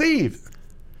can't receive.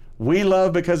 We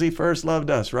love because he first loved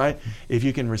us, right? If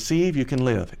you can receive, you can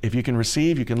live. If you can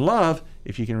receive, you can love.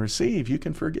 If you can receive, you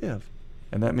can forgive.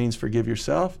 And that means forgive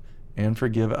yourself and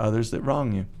forgive others that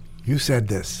wrong you. You said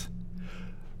this.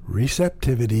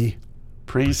 Receptivity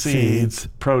precedes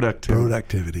productivity.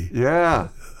 Productivity. Yeah.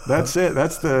 That's it.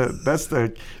 That's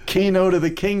the keynote of the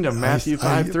kingdom, Matthew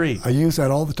 5:3. I use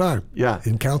that all the time. Yeah.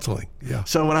 In counseling. Yeah.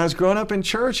 So when I was growing up in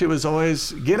church, it was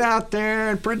always get out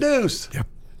there and produce. Yep.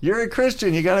 You're a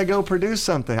Christian. You got to go produce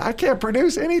something. I can't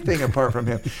produce anything apart from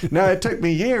him. Now, it took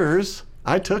me years.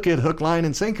 I took it hook, line,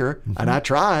 and sinker, and I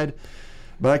tried.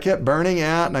 But I kept burning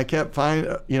out, and I kept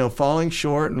falling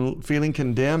short and feeling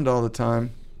condemned all the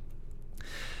time.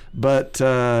 But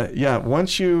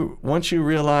once you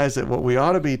realize that what we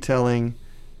ought to be telling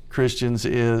Christians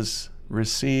is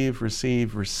receive,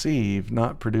 receive, receive,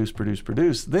 not produce, produce,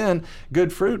 produce, then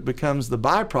good fruit becomes the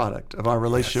byproduct of our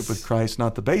relationship with Christ,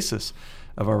 not the basis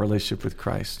of our relationship with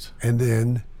Christ. And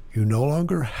then you no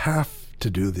longer have to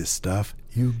do this stuff.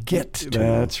 You get to.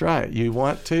 That's right. You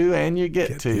want to and you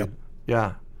get to. Yep.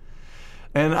 Yeah.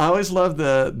 And I always love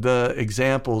the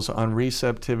examples on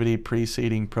receptivity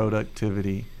preceding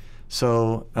productivity.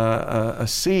 So a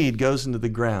seed goes into the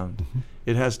ground. Mm-hmm.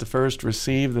 It has to first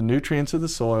receive the nutrients of the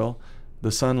soil,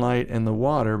 the sunlight, and the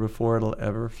water before it'll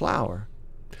ever flower.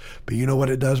 But you know what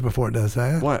it does before it does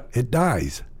that? What? It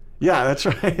dies. Yeah, that's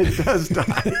right. It does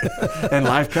die. And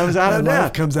life comes out of death.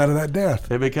 Life comes out of that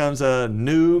death. It becomes a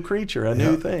new creature, a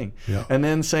new thing. Yeah. And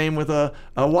then same with a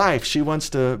wife. She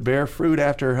wants to bear fruit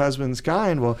after her husband's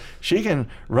kind. Well, she can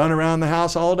run around the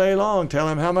house all day long, tell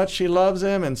him how much she loves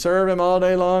him and serve him all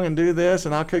day long and do this,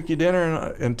 and I'll cook you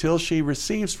dinner until she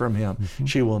receives from him. Mm-hmm.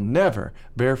 She will never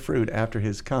bear fruit after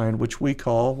his kind, which we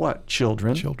call what?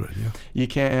 Children. Children, yeah. You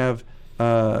can't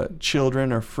have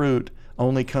children or fruit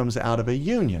only comes out of a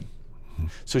union.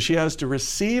 So she has to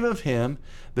receive of him.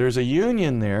 There's a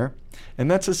union there, and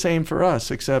that's the same for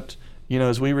us, except,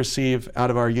 as we receive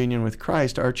out of our union with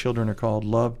Christ, our children are called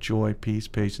love, joy, peace,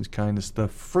 patience, kindness, the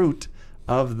fruit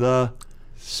of the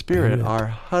Spirit, our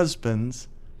husband's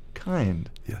kind.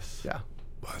 Yes. Yeah.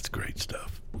 Well, that's great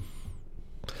stuff.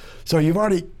 So you've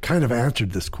already kind of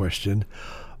answered this question,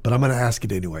 but I'm going to ask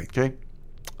it anyway. Okay.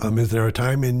 Is there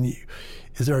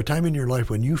a time in your life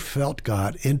when you felt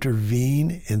God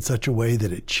intervene in such a way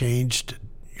that it changed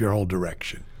your whole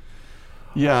direction?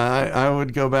 Yeah, I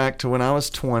would go back to when I was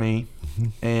 20,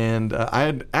 and I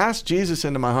had asked Jesus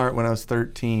into my heart when I was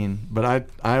 13, but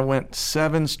I went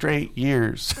 7 straight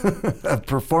years of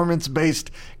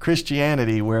performance-based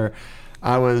Christianity where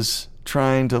I was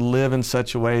trying to live in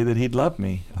such a way that he'd love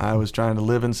me. I was trying to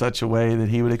live in such a way that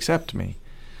he would accept me.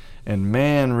 And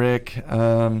man, Rick,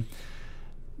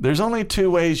 there's only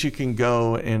 2 ways you can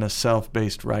go in a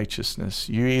self-based righteousness.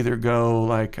 You either go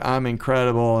like, I'm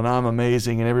incredible and I'm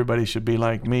amazing and everybody should be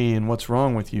like me, and what's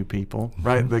wrong with you people,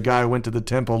 right? The guy who went to the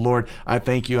temple, Lord, I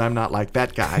thank you, I'm not like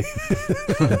that guy.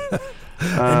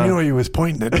 I knew he was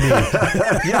pointing at me.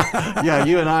 yeah,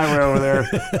 you and I were over there.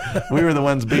 We were the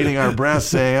ones beating our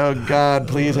breasts saying, oh God,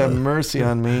 please have mercy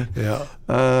on me.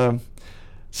 Yeah.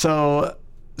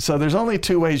 So there's only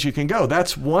 2 ways you can go.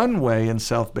 That's one way in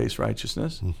self-based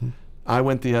righteousness. Mm-hmm. I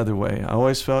went the other way. I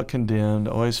always felt condemned,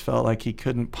 always felt like he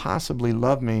couldn't possibly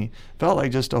love me, felt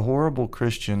like just a horrible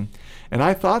Christian. And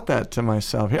I thought that to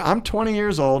myself. I'm 20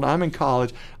 years old, I'm in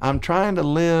college, I'm trying to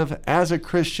live as a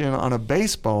Christian on a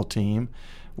baseball team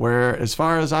where, as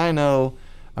far as I know,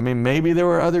 maybe there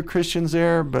were other Christians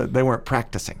there, but they weren't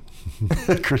practicing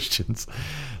Christians.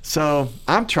 So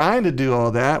I'm trying to do all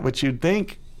that, which you'd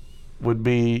think would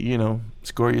be,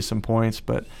 score you some points,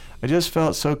 but I just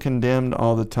felt so condemned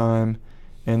all the time.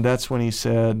 And that's when he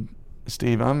said,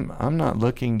 Steve, I'm not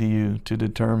looking to you to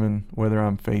determine whether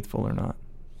I'm faithful or not.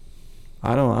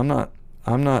 I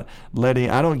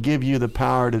don't give you the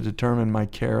power to determine my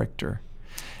character.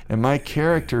 And my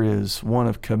character is one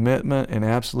of commitment and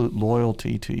absolute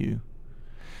loyalty to you.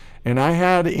 And I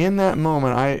had, in that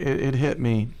moment, it hit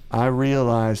me. I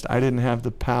realized I didn't have the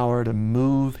power to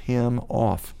move him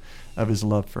off of his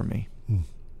love for me.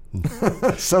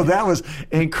 So that was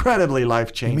incredibly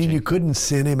life-changing. You mean you couldn't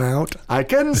send him out? I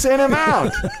couldn't send him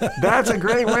out. That's a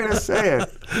great way to say it.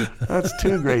 That's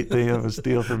too great thing of a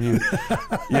steal from you.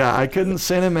 Yeah, I couldn't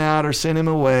send him out or send him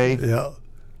away.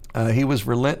 Yeah. He was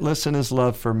relentless in his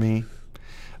love for me.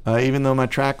 Even though my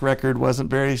track record wasn't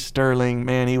very sterling,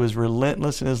 man, he was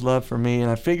relentless in his love for me. And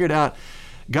I figured out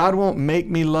God won't make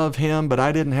me love him, but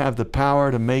I didn't have the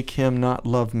power to make him not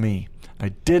love me. I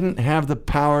didn't have the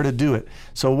power to do it.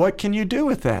 So what can you do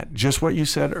with that? Just what you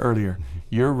said earlier.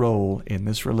 your role in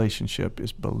this relationship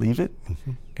is believe it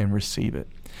and receive it.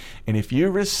 And if you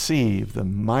receive the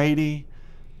mighty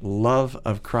love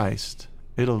of Christ,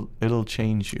 it'll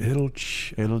change you.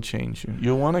 It'll change you.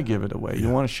 You'll want to give it away.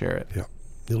 You'll want to share it. Yeah,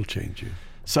 it'll change you.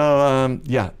 So,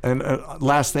 and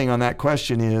last thing on that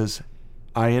question is,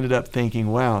 I ended up thinking,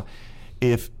 wow,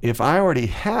 if I already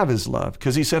have his love,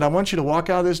 because he said, I want you to walk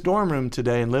out of this dorm room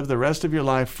today and live the rest of your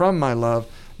life from my love,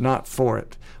 not for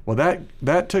it. Well,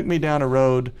 that took me down a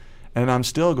road, and I'm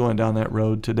still going down that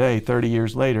road today, 30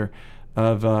 years later,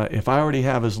 of if I already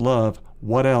have his love,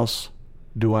 what else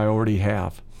do I already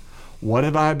have? What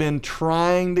have I been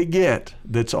trying to get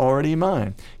that's already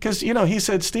mine? Because, he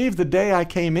said, Steve, the day I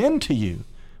came into you,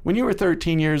 when you were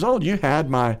 13 years old, you had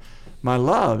my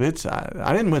love.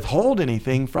 I didn't withhold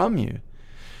anything from you.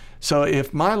 So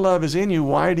if my love is in you,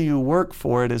 why do you work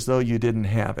for it as though you didn't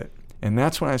have it? And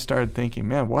that's when I started thinking,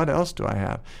 man, what else do I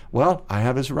have? Well, I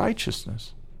have his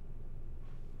righteousness.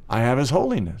 I have his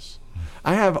holiness.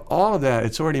 I have all of that.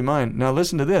 It's already mine. Now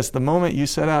listen to this. The moment you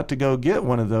set out to go get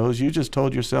one of those, you just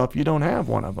told yourself you don't have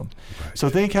one of them. Right. So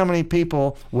think how many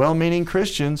people, well-meaning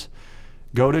Christians,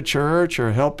 go to church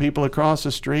or help people across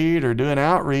the street or do an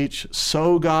outreach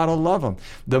so God will love them.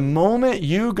 The moment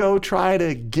you go try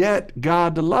to get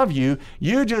God to love you,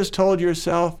 you just told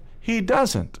yourself he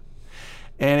doesn't.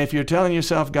 And if you're telling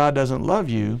yourself God doesn't love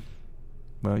you,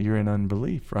 well, you're in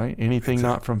unbelief, right? Anything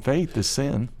exactly. Not from faith is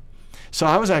sin. So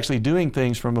I was actually doing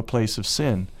things from a place of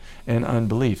sin and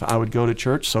unbelief. I would go to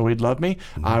church so he'd love me.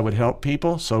 Mm-hmm. I would help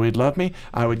people so he'd love me.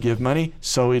 I would give money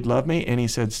so he'd love me. And he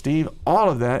said, Steve, all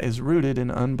of that is rooted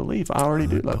in unbelief. I already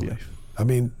do love you. I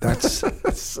mean, that's,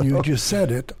 you just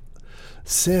said it.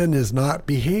 Sin is not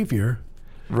behavior.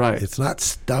 Right. It's not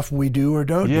stuff we do or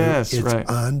don't do. It's right.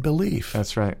 Unbelief.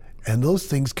 That's right. And those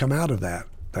things come out of that.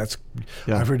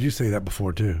 I've heard you say that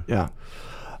before too. Yeah.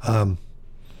 How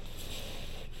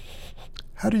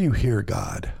do you hear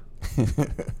God?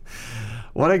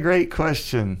 What a great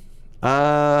question.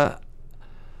 I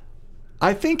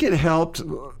think it helped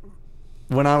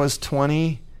when I was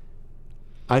 20.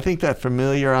 I think that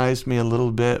familiarized me a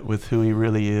little bit with who he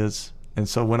really is. And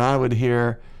so when I would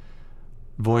hear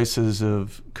voices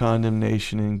of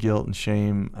condemnation and guilt and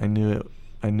shame, I knew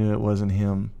it wasn't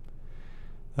him.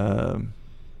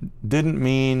 Didn't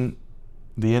mean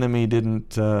the enemy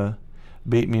didn't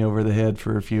beat me over the head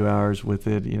for a few hours with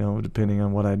it, depending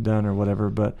on what I'd done or whatever.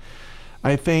 But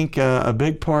I think a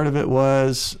big part of it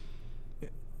was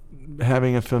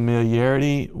having a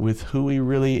familiarity with who he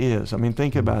really is. I mean,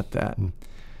 think about that.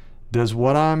 Does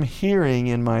what I'm hearing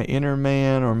in my inner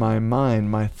man or my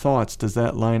mind, my thoughts, does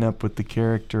that line up with the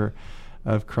character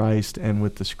of Christ and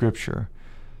with the Scripture?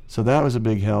 So that was a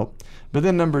big help. But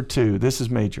then number 2, this is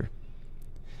major.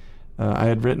 I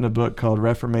had written a book called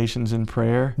Reformations in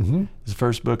Prayer. Mm-hmm. It's the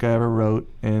first book I ever wrote,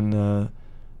 and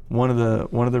one of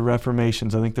the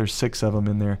Reformations, I think there's 6 of them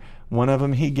in there. One of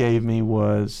them he gave me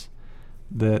was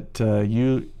that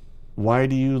why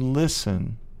do you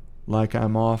listen like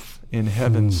I'm off in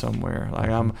heaven somewhere, like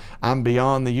I'm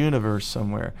beyond the universe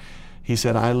somewhere? He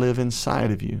said, I live inside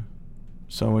of you,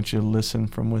 so I want you to listen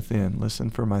from within.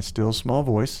 Listen for my still small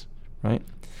voice, right?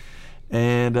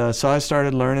 And so I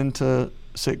started learning to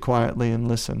sit quietly and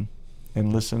listen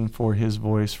for his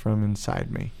voice from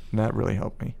inside me. And that really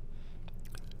helped me.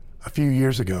 A few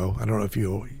years ago, I don't know if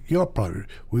you'll probably,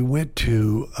 we went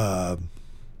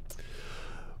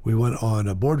on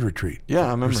a board retreat. Yeah,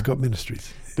 I remember. For Scope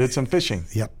Ministries. Did some fishing.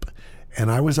 Yep. And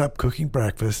I was up cooking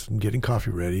breakfast and getting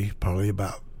coffee ready, probably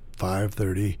about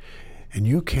 5:30, and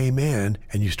you came in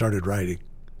and you started writing.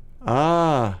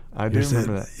 I do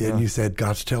remember that. Yeah. And you said,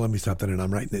 God's telling me something, and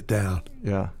I'm writing it down.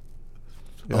 Yeah.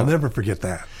 I'll never forget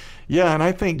that. Yeah, and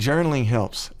I think journaling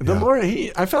helps. The Lord,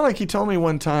 I felt like he told me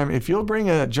one time, if you'll bring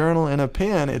a journal and a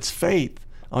pen, it's faith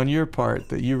on your part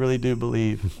that you really do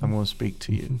believe I'm going to speak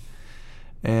to you.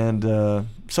 And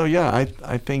so,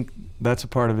 I think that's a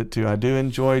part of it too. I do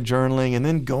enjoy journaling, and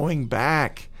then go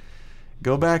back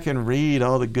and read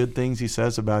all the good things he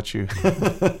says about you.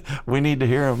 We need to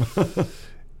hear them.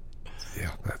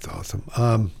 Yeah, that's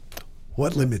awesome.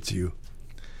 What limits you?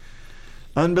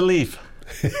 Unbelief.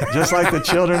 Just like the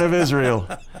children of Israel.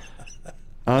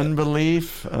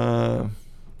 Unbelief. And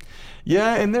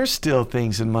there's still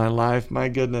things in my life. My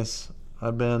goodness.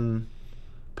 I've been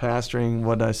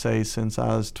pastoring, since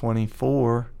I was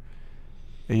 24.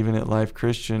 Even at Life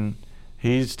Christian.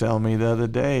 He's telling me the other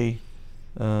day,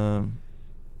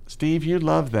 Steve, you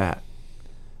love that.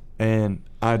 And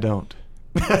I don't.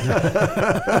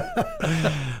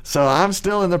 So I'm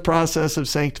still in the process of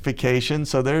sanctification.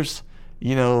 So there's,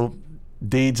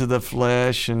 deeds of the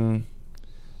flesh and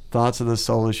thoughts of the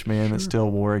soulish man that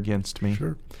still war against me.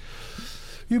 Sure.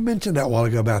 You mentioned that a while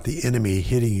ago about the enemy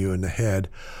hitting you in the head.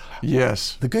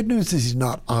 Yes, The good news is he's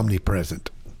not omnipresent.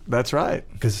 that's right.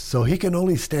 So he can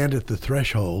only stand at the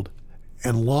threshold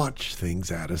and launch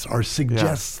things at us or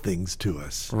suggest things to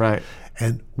us. Right.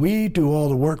 And we do all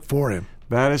the work for him.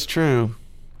 That is true.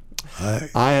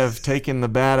 I have taken the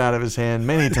bat out of his hand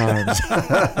many times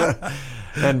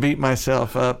and beat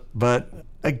myself up. But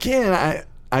again,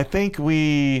 I think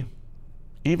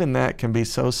even that can be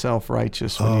so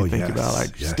self-righteous when you think about,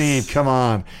 like, Steve, come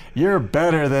on, you're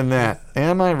better than that.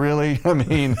 Am I really? I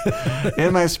mean,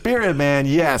 in my spirit, man,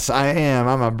 yes, I am.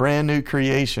 I'm a brand new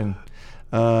creation,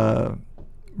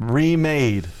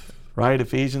 remade, right?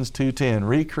 Ephesians 2:10,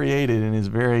 recreated in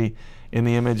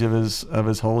the image of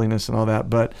his holiness and all that.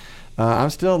 But I'm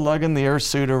still lugging the earth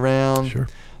suit around. Sure.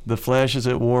 The flesh is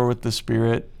at war with the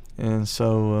spirit, and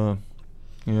so,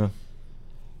 yeah.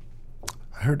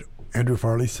 I heard Andrew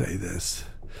Farley say this,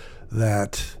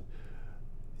 that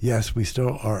yes, we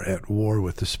still are at war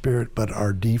with the spirit, but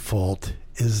our default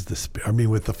is the spirit. I mean,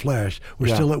 with the flesh,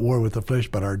 we're still at war with the flesh,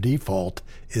 but our default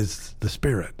is the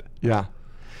spirit. Yeah.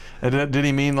 And did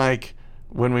he mean like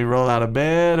when we roll out of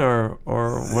bed, or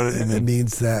what did he mean? It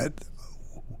means that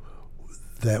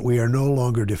we are no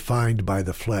longer defined by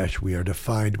the flesh. We are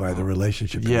defined by the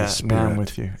relationship in the spirit. Now I'm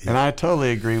with you. Yeah. And I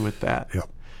totally agree with that. Yep.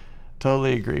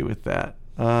 Totally agree with that.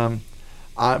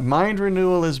 Mind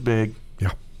renewal is big.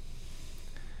 Yeah.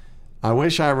 I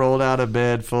wish I rolled out of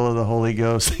bed full of the Holy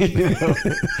Ghost,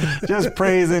 just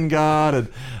praising God.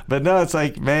 But no, it's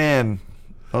like, man,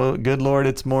 oh, good Lord,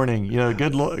 it's morning.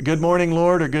 Good morning,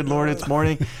 Lord, or good Lord, it's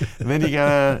morning. And then you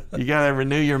gotta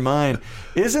renew your mind.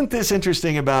 Isn't this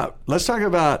interesting? Let's talk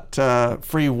about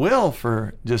free will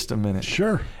for just a minute.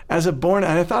 Sure. And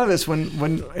I thought of this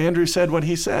when Andrew said what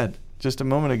he said just a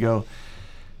moment ago.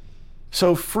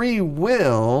 So free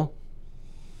will,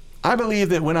 I believe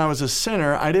that when I was a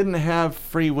sinner, I didn't have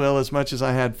free will as much as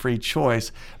I had free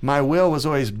choice. My will was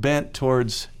always bent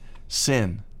towards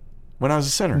sin when I was a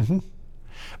sinner. Mm-hmm.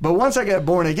 But once I got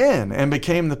born again and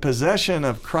became the possession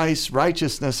of Christ's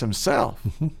righteousness himself,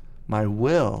 my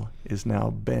will is now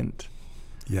bent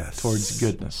towards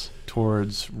goodness,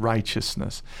 towards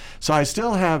righteousness. So I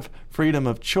still have freedom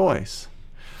of choice,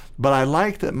 but I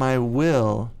like that my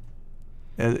will,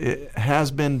 it has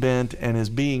been bent and is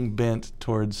being bent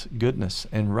towards goodness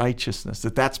and righteousness.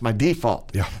 That's my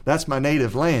default. Yeah. That's my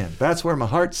native land. That's where my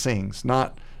heart sings,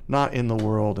 not in the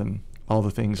world and all the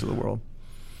things of the world.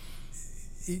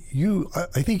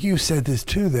 I think you said this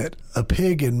too, that a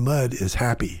pig in mud is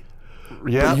happy.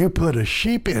 Yeah. But you put a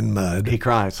sheep in mud. He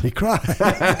cries.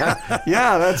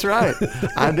 Yeah, that's right.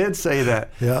 I did say that.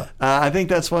 Yeah. I think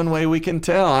that's one way we can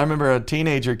tell. I remember a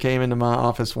teenager came into my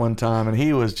office one time, and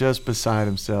he was just beside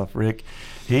himself, Rick.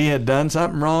 He had done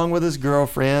something wrong with his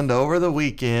girlfriend over the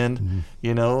weekend.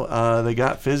 Mm-hmm. They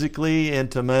got physically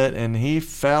intimate, and he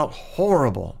felt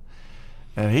horrible.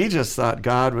 And he just thought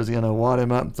God was going to wad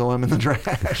him up and throw him in the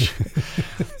trash.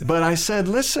 But I said,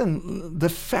 listen, the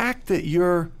fact that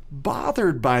you're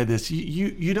bothered by this,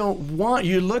 you don't want,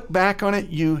 you look back on it,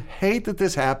 you hate that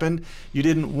this happened, you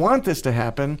didn't want this to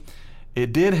happen,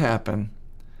 it did happen,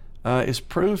 is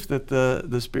proof that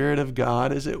the Spirit of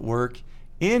God is at work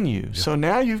in you. Yeah. So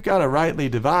now you've got to rightly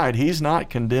divide. He's not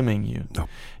condemning you. No.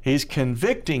 He's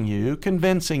convicting you,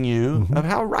 convincing you of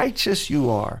how righteous you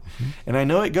are. Mm-hmm. And I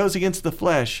know it goes against the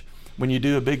flesh when you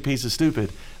do a big piece of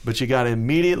stupid, but you got to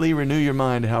immediately renew your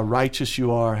mind to how righteous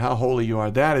you are, how holy you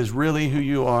are. That is really who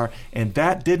you are, and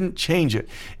that didn't change it.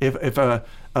 If a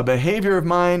behavior of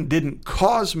mine didn't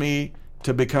cause me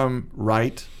to become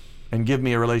right and give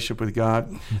me a relationship with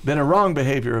God, then a wrong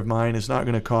behavior of mine is not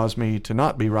going to cause me to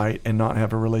not be right and not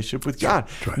have a relationship with God.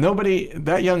 Right.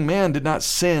 That young man did not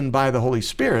sin by the Holy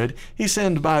Spirit. He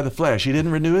sinned by the flesh. He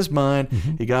didn't renew his mind.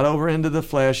 Mm-hmm. He got over into the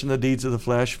flesh, and the deeds of the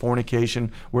flesh, fornication,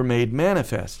 were made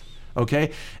manifest.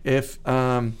 Okay?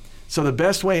 So the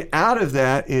best way out of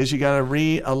that is you got to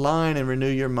realign and renew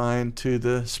your mind to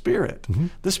the Spirit. Mm-hmm.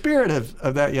 The spirit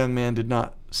of that young man did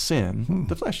not sin. Mm-hmm.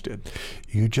 The flesh did.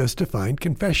 You just defined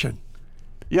confession.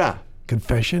 Yeah.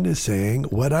 Confession is saying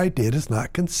what I did is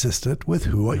not consistent with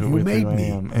who you made me.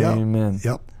 Yep. Amen.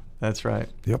 Yep. That's right.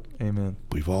 Yep. Amen.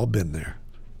 We've all been there.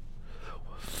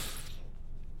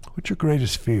 What's your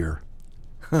greatest fear?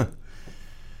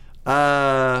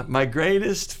 My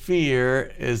greatest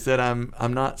fear is that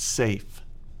I'm not safe.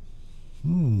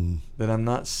 That I'm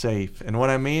not safe. And what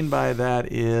I mean by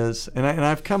that is, and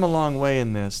I've come a long way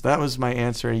in this. That was my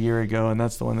answer a year ago, and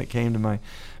that's the one that came to my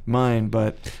mind.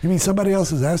 But you mean somebody else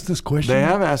has asked this question? They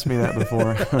have asked me that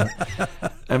before.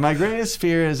 And my greatest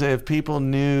fear is if people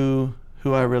knew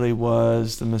who I really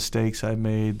was, the mistakes I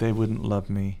made, they wouldn't love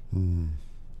me.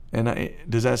 And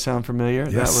does that sound familiar?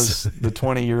 Yes. That was the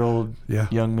 20-year-old Yeah.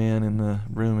 young man in the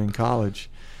room in college.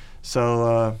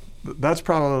 So that's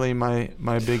probably my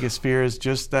biggest fear, is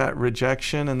just that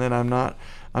rejection, and that I'm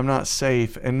not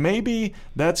safe. And maybe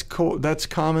that's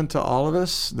common to all of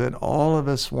us, that all of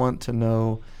us want to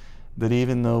know that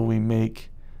even though we make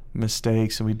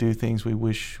mistakes and we do things we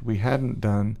wish we hadn't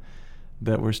done,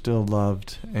 that we're still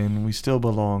loved and we still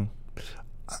belong.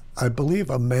 I believe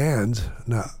a man's,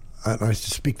 now I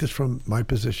speak this from my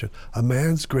position, a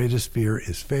man's greatest fear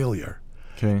is failure.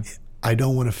 Okay. I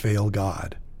don't want to fail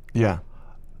God. Yeah.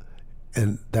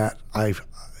 And that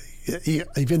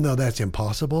even though that's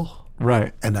impossible,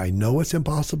 Right. and I know it's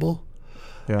impossible,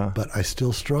 Yeah. but I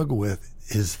still struggle with,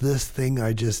 is this thing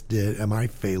I just did, am I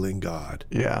failing God?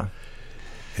 Yeah.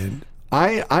 And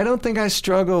I don't think I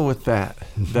struggle with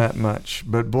that much,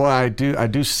 but boy, I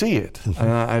do see it.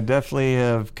 I definitely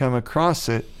have come across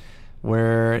it.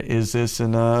 Where is this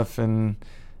enough? And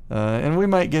we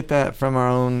might get that from our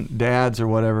own dads or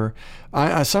whatever.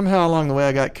 I somehow along the way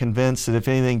I got convinced that if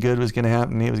anything good was going to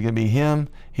happen, it was going to be him.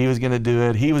 He was going to do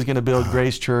it. He was going to build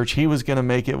Grace Church. He was going to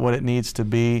make it what it needs to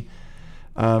be.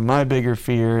 My bigger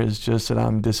fear is just that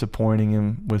I'm disappointing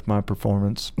him with my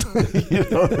performance. You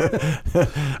know?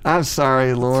 I'm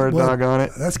sorry, Lord, doggone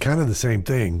it. That's kind of the same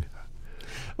thing.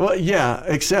 Well, yeah,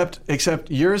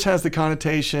 except yours has the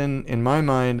connotation, in my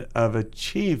mind, of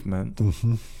achievement.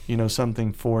 Mm-hmm. You know,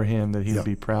 something for him that he'd Yep.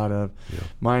 be proud of. Yep.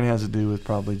 Mine has to do with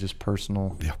probably just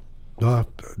personal. Yeah. No,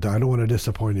 I don't want to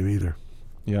disappoint him either.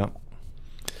 Yeah.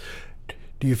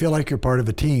 Do you feel like you're part of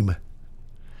a team?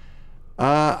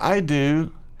 I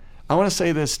do. I want to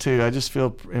say this too. I just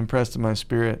feel impressed in my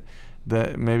spirit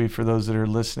that maybe for those that are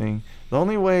listening, the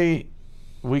only way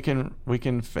we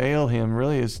can fail him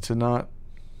really is to not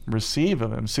receive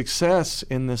of him. Success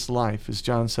in this life is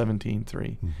John 17:3.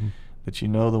 Mm-hmm. That you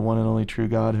know the one and only true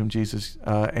God, whom Jesus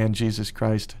and Jesus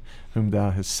Christ, whom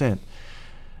thou hast sent.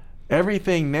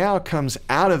 Everything now comes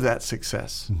out of that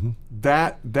success. Mm-hmm.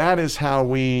 That is how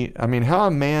how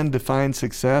a man defines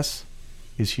success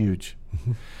is huge.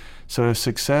 Mm-hmm. So if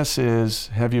success is,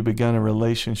 have you begun a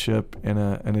relationship and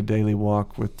a daily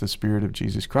walk with the Spirit of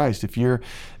Jesus Christ? If you're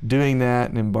doing that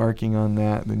and embarking on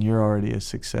that, then you're already a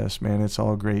success, man. It's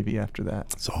all gravy after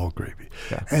that. It's all gravy.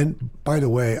 Yeah. And by the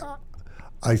way,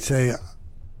 I say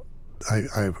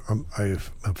I'm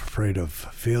afraid of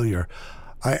failure.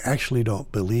 I actually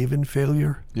don't believe in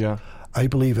failure. Yeah. I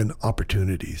believe in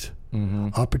opportunities. Mm-hmm.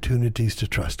 Opportunities to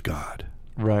trust God.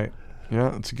 Right.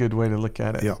 Yeah, it's a good way to look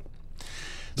at it. Yeah.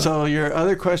 So your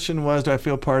other question was, do I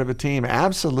feel part of a team?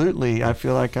 Absolutely. I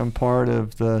feel like I'm part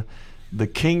of the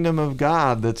kingdom of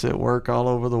God that's at work all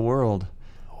over the world.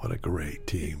 What a great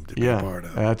team to be a part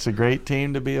of. That's a great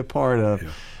team to be a part of. Yeah.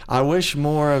 I wish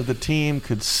more of the team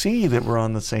could see that we're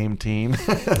on the same team.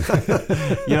 You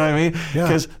know what I mean? Yeah.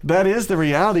 Because that is the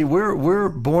reality. We're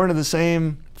born of the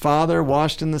same Father,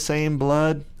 washed in the same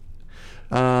blood,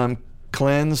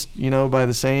 cleansed, by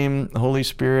the same Holy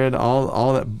Spirit,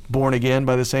 all that, born again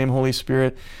by the same Holy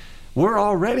Spirit. We're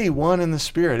already one in the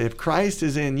Spirit. If Christ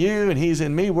is in you and He's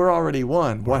in me, we're already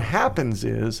one. What happens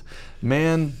is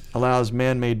man allows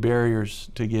man-made barriers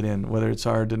to get in, whether it's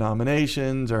our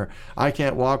denominations or I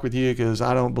can't walk with you because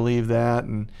I don't believe that,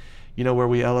 and where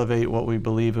we elevate what we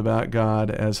believe about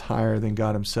God as higher than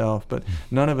God Himself. But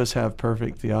none of us have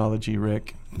perfect theology,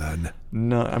 Rick. None.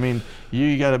 No, I mean,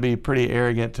 you got to be pretty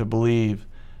arrogant to believe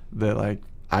that,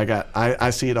 I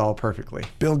see it all perfectly.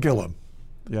 Bill Gillum.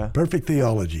 Yeah. Perfect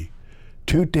theology.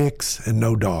 2 ticks and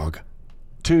no dog.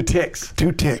 2 ticks.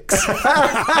 2 ticks. You're going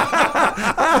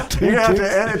to have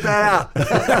to edit that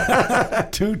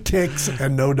out. 2 ticks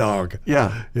and no dog.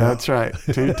 Yeah, that's right.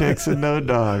 2 ticks and no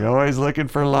dog. Always looking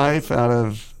for life out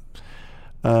of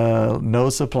no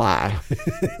supply.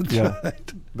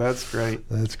 Right. That's great.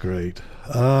 That's great.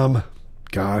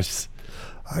 Gosh,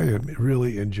 I am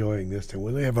really enjoying this. And we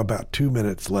only have about 2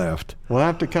 minutes left. We'll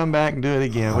have to come back and do it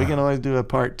again. We can always do a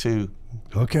part 2.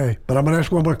 Okay, but I'm going to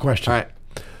ask one more question. All right.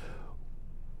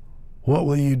 What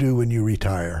will you do when you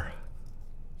retire?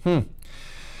 I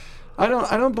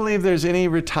don't believe there's any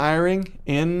retiring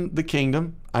in the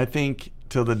kingdom. I think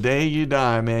till the day you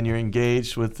die, man, you're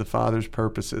engaged with the Father's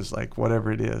purposes, like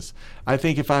whatever it is. I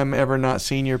think if I'm ever not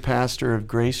senior pastor of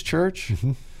Grace Church,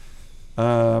 I'm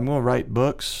going to write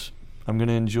books. I'm going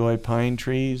to enjoy pine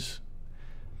trees,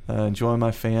 enjoy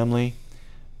my family,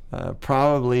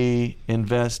 probably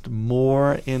invest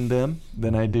more in them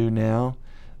than I do now.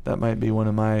 That might be one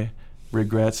of my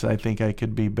regrets that I think I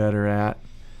could be better at.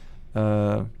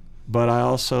 But I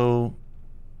also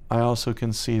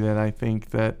can see that I think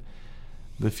that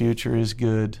the future is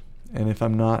good. And if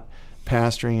I'm not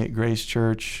pastoring at Grace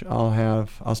Church,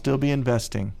 I'll still be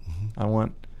investing. I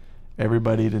want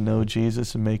everybody to know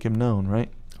Jesus and make him known, right?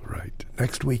 Right.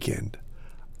 Next weekend,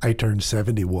 I turn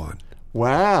 71.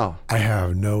 Wow. I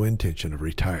have no intention of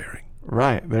retiring.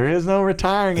 Right. There is no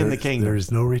retiring in the kingdom. There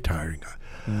is no retiring.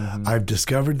 I've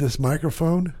discovered this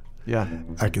microphone. Yeah.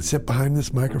 I can sit behind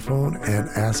this microphone and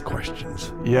ask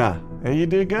questions. Yeah. Hey, you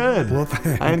did good. Well,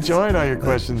 thanks. I enjoyed all your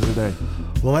questions today.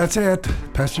 Well, that's it.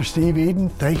 Pastor Steve Eden,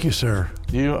 thank you, sir.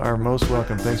 You are most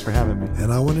welcome. Thanks for having me.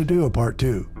 And I want to do a part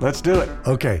 2. Let's do it.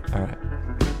 Okay. All right.